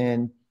thing.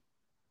 And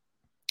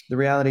the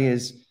reality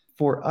is,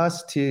 for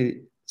us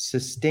to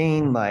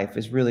sustain life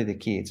is really the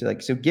key.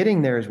 So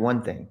getting there is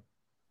one thing,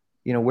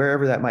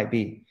 wherever that might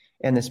be.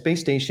 And the space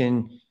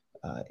station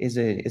is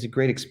a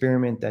great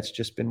experiment that's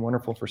just been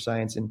wonderful for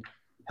science and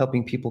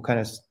helping people kind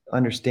of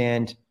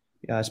understand,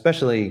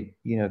 especially,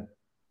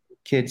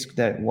 kids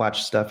that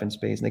watch stuff in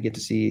space and they get to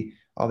see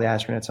all the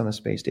astronauts on the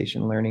space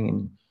station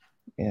learning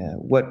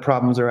and what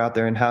problems are out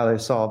there and how they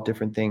solve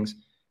different things.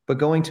 But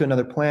going to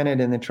another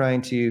planet and then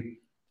trying to,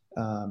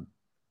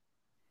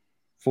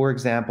 for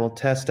example,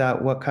 test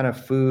out what kind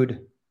of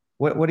food,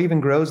 what even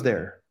grows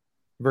there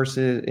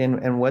versus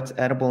and what's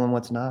edible and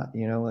what's not,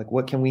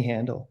 what can we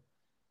handle?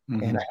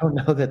 Mm-hmm. And I don't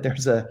know that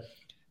there's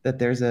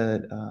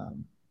a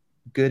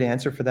good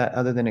answer for that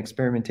other than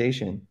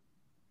experimentation.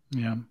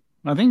 Yeah,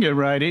 I think you're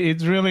right.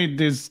 It's really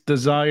this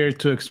desire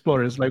to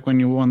explore. It's like when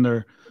you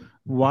wonder,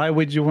 why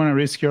would you want to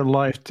risk your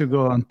life to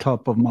go on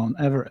top of Mount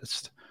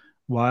Everest?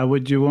 Why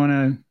would you want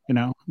to,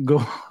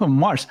 go on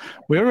Mars?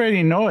 We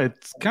already know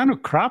it's kind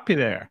of crappy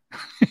there,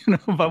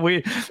 but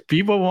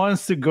people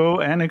wants to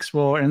go and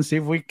explore and see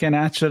if we can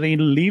actually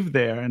live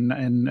there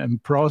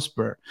and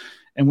prosper.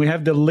 And we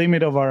have the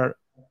limit of our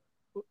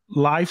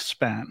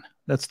lifespan.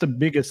 That's the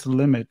biggest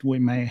limit we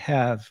may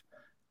have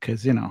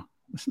because,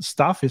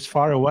 stuff is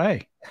far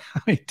away.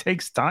 It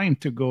takes time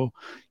to go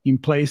in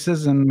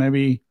places, and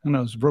maybe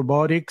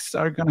robotics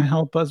are going to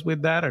help us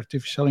with that.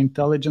 Artificial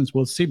intelligence,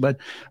 we'll see. But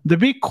the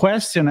big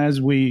question as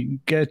we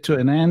get to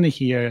an end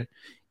here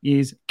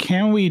is,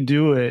 can we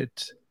do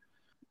it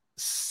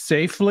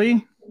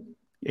safely,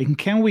 and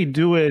can we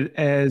do it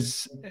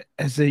as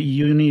a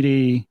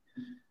unity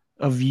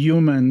of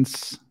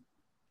humans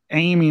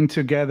aiming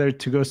together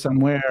to go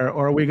somewhere,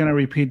 or are we going to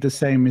repeat the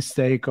same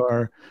mistake,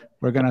 or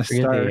we're going to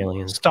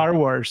start Star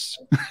Wars,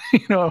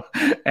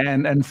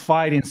 and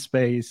fight in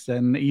space,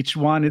 and each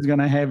one is going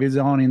to have his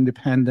own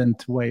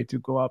independent way to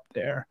go up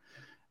there.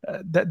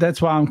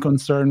 That's why I'm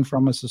concerned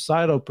from a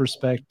societal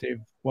perspective.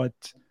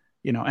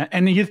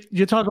 And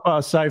you talk about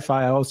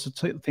sci-fi, I also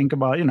think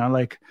about,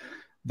 like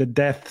the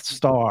Death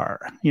Star,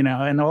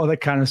 and all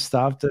that kind of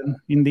stuff. And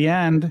in the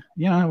end,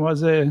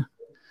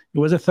 it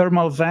was a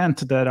thermal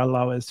vent that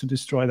allowed us to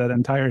destroy that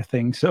entire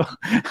thing. So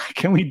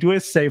can we do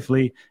it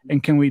safely,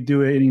 and can we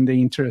do it in the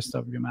interest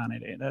of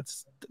humanity?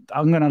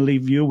 I'm going to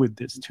leave you with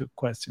this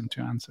question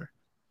to answer.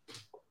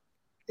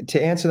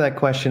 To answer that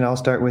question, I'll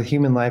start with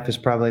human life is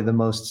probably the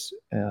most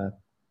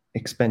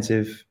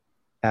expensive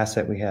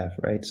asset we have,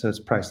 right? So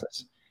it's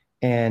priceless.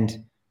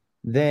 And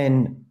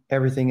then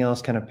everything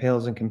else kind of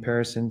pales in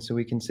comparison. So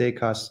we can say it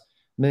costs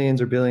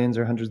millions or billions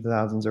or hundreds of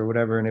thousands or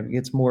whatever, and it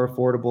gets more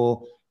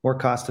affordable, more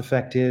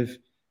cost-effective,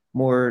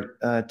 more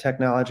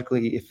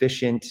technologically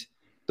efficient.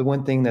 The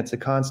one thing that's a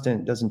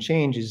constant, doesn't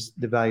change, is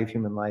the value of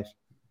human life.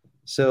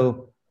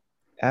 So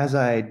as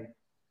I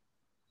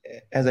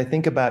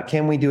think about,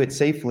 can we do it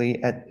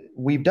safely?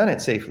 We've done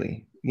it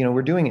safely.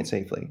 We're doing it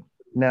safely.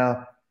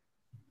 Now,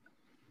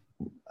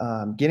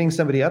 getting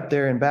somebody up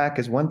there and back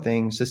is one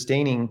thing.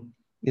 Sustaining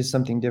is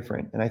something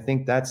different. And I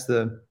think that's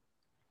the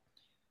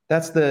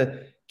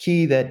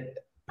key that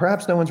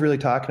perhaps no one's really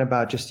talking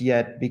about just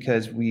yet,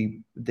 because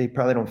they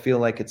probably don't feel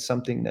like it's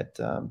something that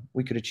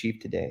we could achieve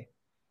today.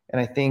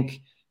 And I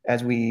think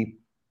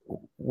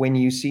when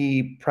you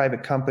see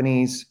private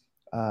companies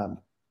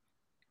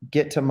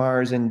get to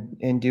Mars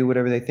and do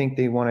whatever they think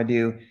they want to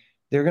do,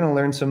 they're going to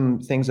learn some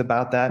things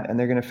about that, and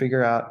they're going to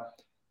figure out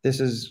this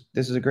is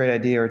a great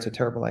idea or it's a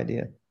terrible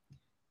idea.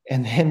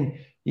 And then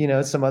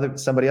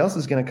somebody else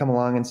is going to come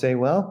along and say,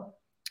 well,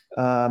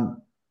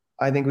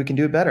 I think we can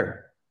do it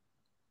better.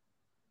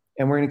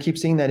 And we're going to keep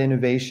seeing that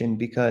innovation,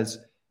 because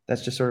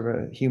that's just sort of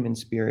a human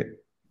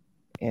spirit.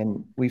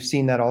 And we've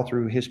seen that all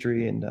through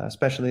history, and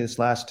especially this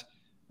last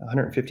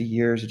 150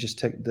 years, it just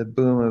took the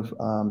boom of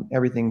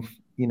everything,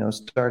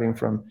 starting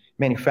from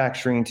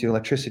manufacturing to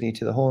electricity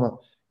to the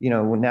whole,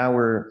 now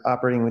we're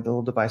operating with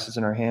little devices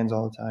in our hands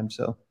all the time.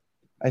 So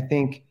I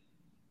think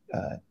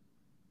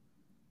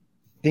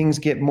things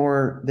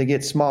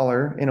get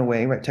smaller in a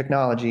way, right?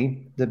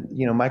 Technology, the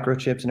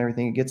microchips and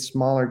everything, it gets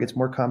smaller, it gets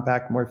more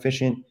compact, more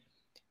efficient,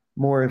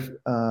 more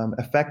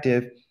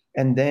effective.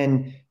 And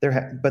then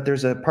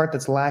there's a part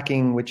that's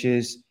lacking, which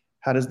is,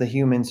 how does the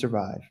human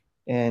survive?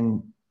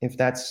 And if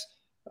that's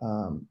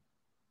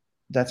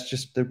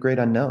just the great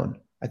unknown.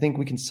 I think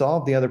we can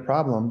solve the other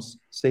problems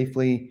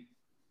safely.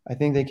 I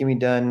think they can be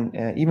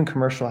done, even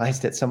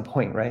commercialized at some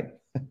point, right?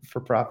 For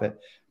profit.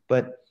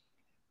 But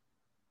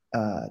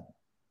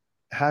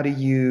how do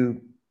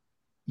you,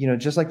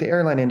 just like the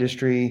airline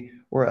industry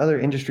or other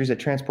industries that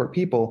transport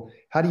people,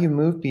 how do you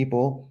move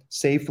people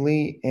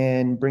safely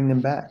and bring them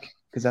back?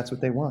 Because that's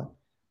what they want.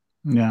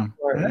 Yeah.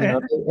 Or,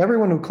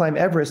 everyone would climb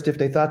Everest if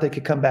they thought they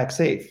could come back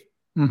safe.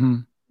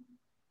 Mm-hmm.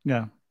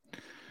 Yeah.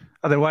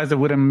 Otherwise, it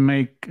wouldn't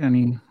make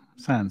any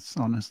sense,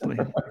 honestly.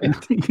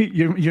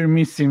 You're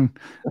missing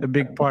a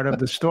big part of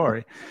the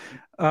story.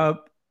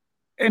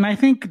 And I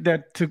think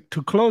that to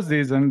close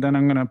this, and then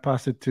I'm going to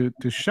pass it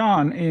to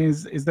Sean,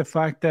 is the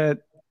fact that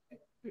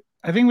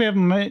I think we have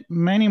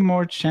many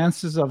more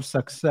chances of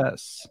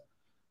success,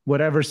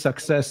 whatever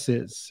success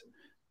is,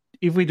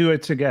 if we do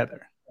it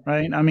together,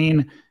 right? I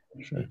mean,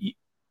 sure.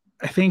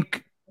 I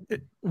think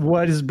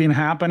what has been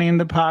happening in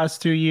the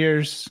past 2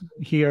 years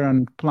here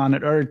on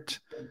planet Earth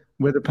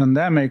with the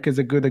pandemic is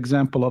a good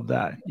example of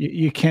that.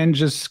 You can't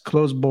just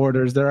close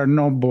borders. There are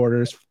no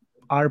borders.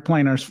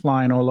 Airplanes are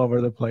flying all over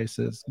the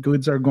places.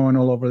 Goods are going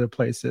all over the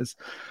places.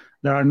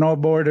 There are no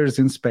borders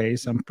in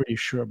space. I'm pretty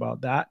sure about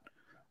that.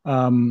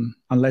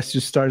 Unless you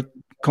start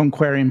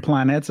conquering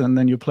planets and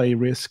then you play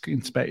Risk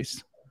in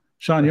space.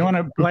 Sean, you want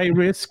to play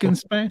Risk in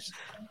space?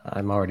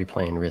 I'm already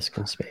playing Risk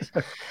in space.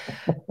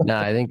 No,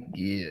 I think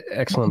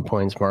excellent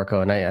points,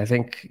 Marco. And I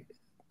think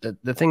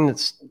the thing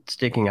that's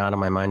sticking out of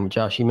my mind,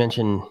 Josh, you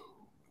mentioned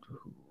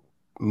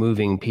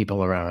moving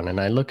people around. And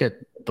I look at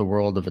the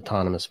world of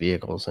autonomous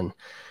vehicles, and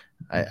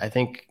I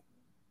think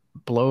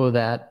blow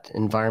that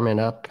environment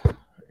up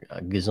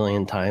a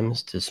gazillion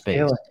times to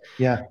space.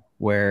 Yeah.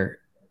 Where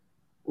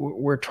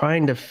we're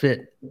trying to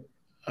fit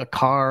a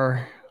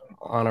car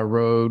on a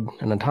road,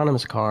 an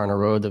autonomous car on a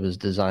road that was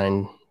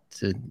designed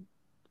to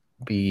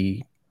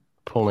be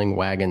pulling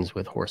wagons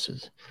with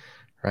horses,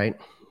 right?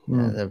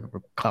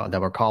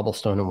 That were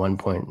cobblestone at one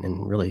point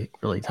and really,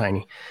 really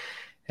tiny.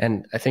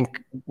 And I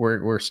think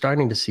we're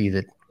starting to see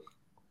that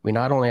we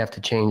not only have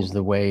to change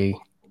the way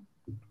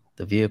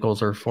the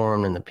vehicles are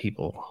formed and the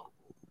people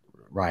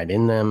ride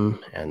in them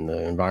and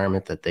the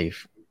environment that they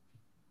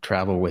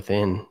travel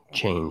within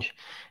change.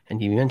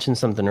 And you mentioned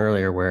something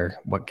earlier where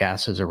what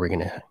gases are we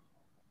going to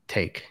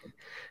take?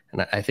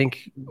 And I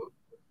think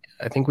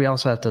we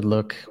also have to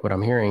look, what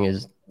I'm hearing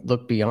is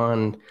look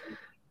beyond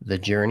the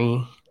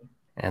journey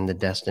and the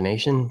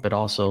destination, but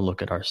also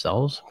look at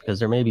ourselves, because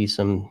there may be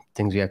some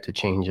things we have to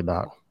change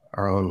about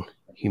our own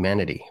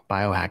humanity,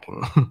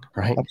 biohacking,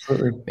 right?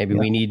 Absolutely. Maybe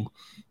we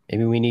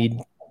need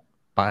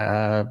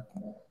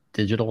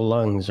digital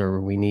lungs, or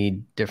we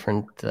need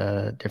different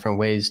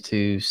ways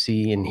to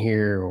see and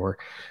hear, or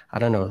I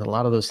don't know. A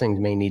lot of those things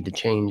may need to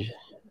change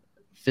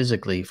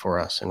physically for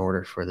us in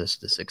order for this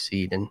to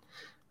succeed. And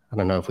I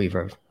don't know if we've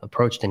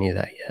approached any of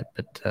that yet,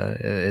 but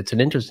it's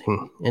an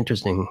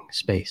interesting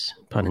space,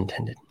 pun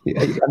intended.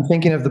 I'm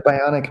thinking of the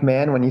Bionic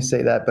Man when you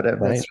say that, but Right.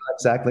 That's not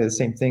exactly the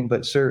same thing.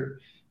 But sure,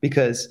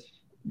 because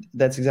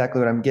that's exactly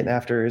what I'm getting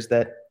after, is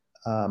that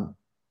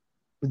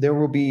there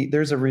will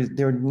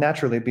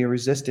naturally be a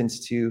resistance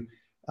to,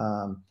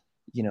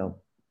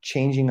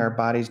 changing our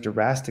bodies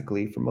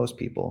drastically for most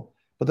people.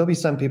 But there'll be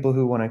some people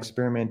who want to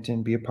experiment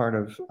and be a part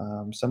of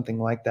something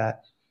like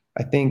that.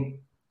 I think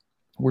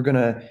we're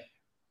gonna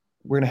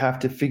have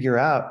to figure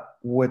out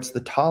what's the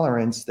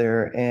tolerance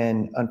there,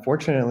 and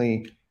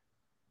unfortunately,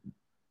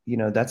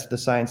 that's the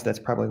science that's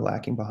probably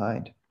lacking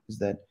behind. Is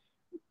that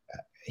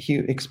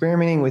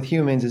experimenting with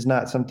humans is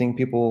not something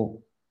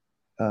people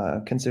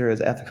consider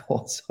as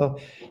ethical. So,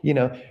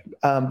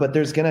 but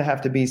there's going to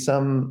have to be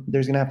some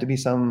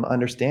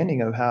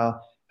understanding of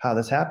how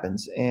this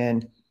happens.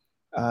 And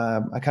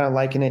I kind of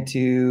liken it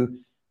to,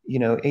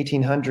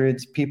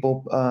 1800s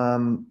people,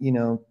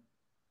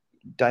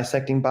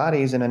 dissecting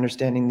bodies and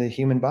understanding the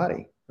human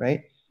body,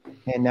 right?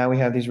 And now we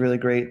have these really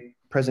great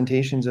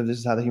presentations of this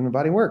is how the human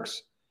body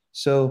works.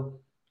 So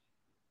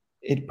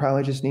it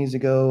probably just needs to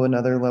go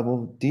another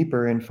level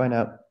deeper and find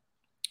out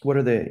what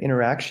are the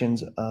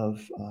interactions of,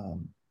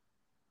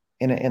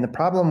 and the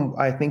problem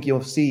I think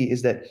you'll see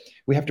is that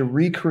we have to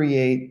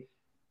recreate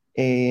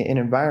an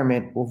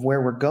environment of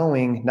where we're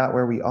going, not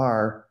where we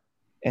are.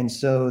 And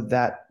so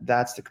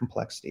that's the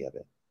complexity of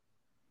it,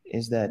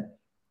 is that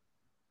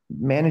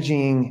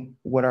managing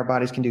what our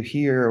bodies can do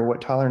here or what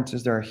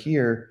tolerances there are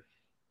here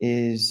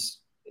is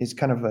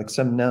kind of like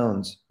some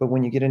knowns. But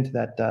when you get into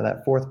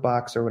that fourth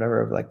box or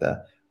whatever of like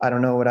the I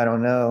don't know what I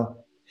don't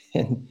know,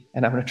 and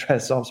I'm going to try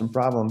to solve some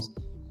problems,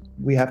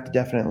 we have to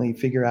definitely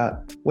figure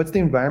out what's the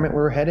environment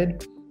where we're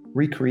headed,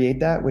 recreate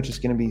that, which is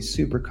going to be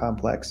super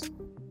complex,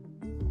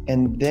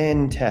 and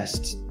then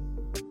test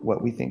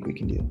what we think we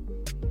can do.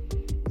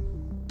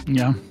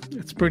 Yeah,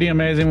 it's pretty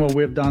amazing what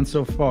we've done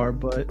so far,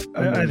 but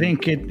I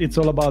think it's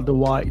all about the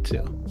why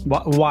too.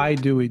 Why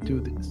do we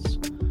do this?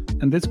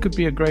 And this could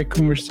be a great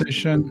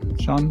conversation,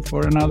 Sean,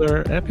 for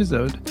another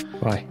episode.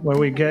 Why? Where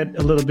we get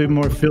a little bit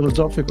more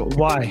philosophical.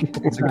 Why?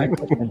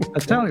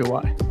 I'll tell you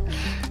why.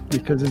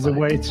 Because it's a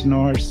way to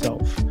know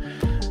ourselves.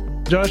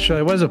 Joshua,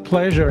 it was a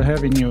pleasure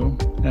having you.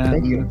 And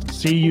Thank you.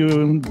 See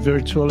you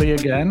virtually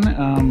again,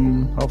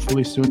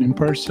 hopefully soon in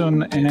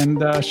person,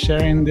 and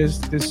sharing this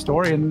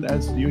story. And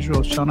as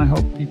usual, Sean, I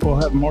hope people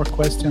have more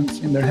questions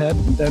in their head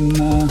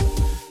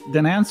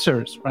than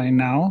answers right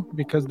now,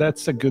 because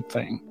that's a good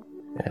thing.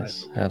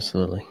 Yes,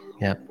 absolutely.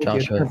 Yeah, Thank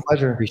Joshua, you. It's a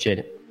pleasure. Appreciate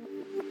it.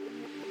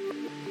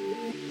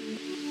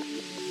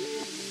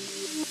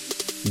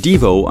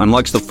 Devo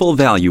unlocks the full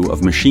value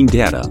of machine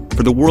data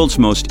for the world's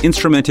most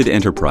instrumented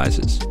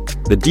enterprises.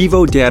 The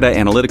Devo Data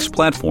Analytics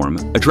Platform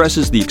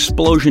addresses the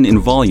explosion in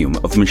volume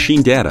of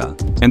machine data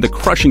and the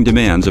crushing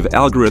demands of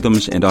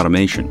algorithms and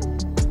automation.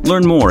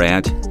 Learn more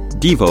at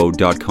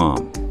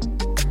devo.com.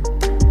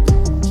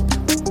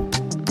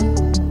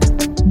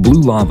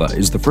 Blue Lava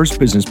is the first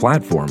business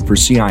platform for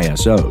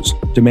CISOs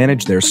to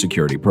manage their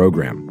security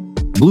program.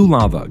 Blue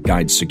Lava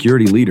guides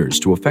security leaders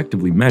to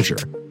effectively measure,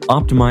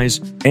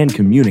 optimize, and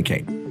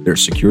communicate their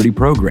security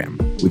program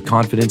with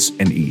confidence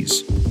and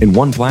ease in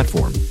one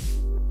platform.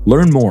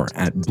 Learn more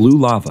at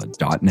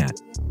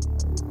bluelava.net.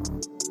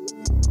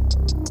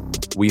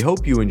 We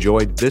hope you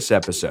enjoyed this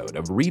episode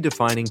of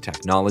Redefining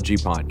Technology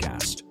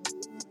Podcast.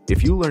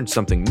 If you learned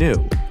something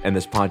new and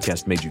this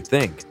podcast made you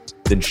think,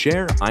 then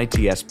share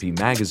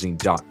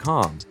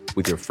itspmagazine.com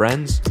with your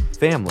friends,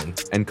 family,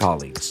 and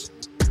colleagues.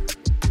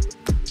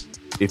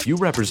 If you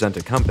represent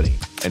a company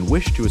and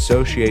wish to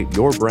associate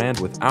your brand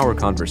with our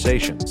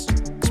conversations,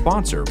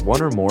 sponsor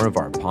one or more of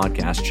our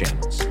podcast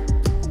channels.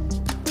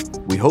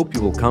 We hope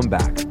you will come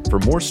back for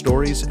more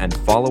stories and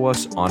follow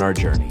us on our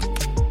journey.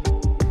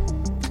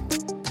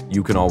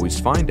 You can always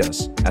find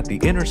us at the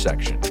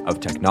intersection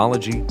of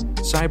technology,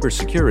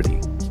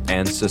 cybersecurity,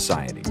 and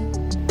society.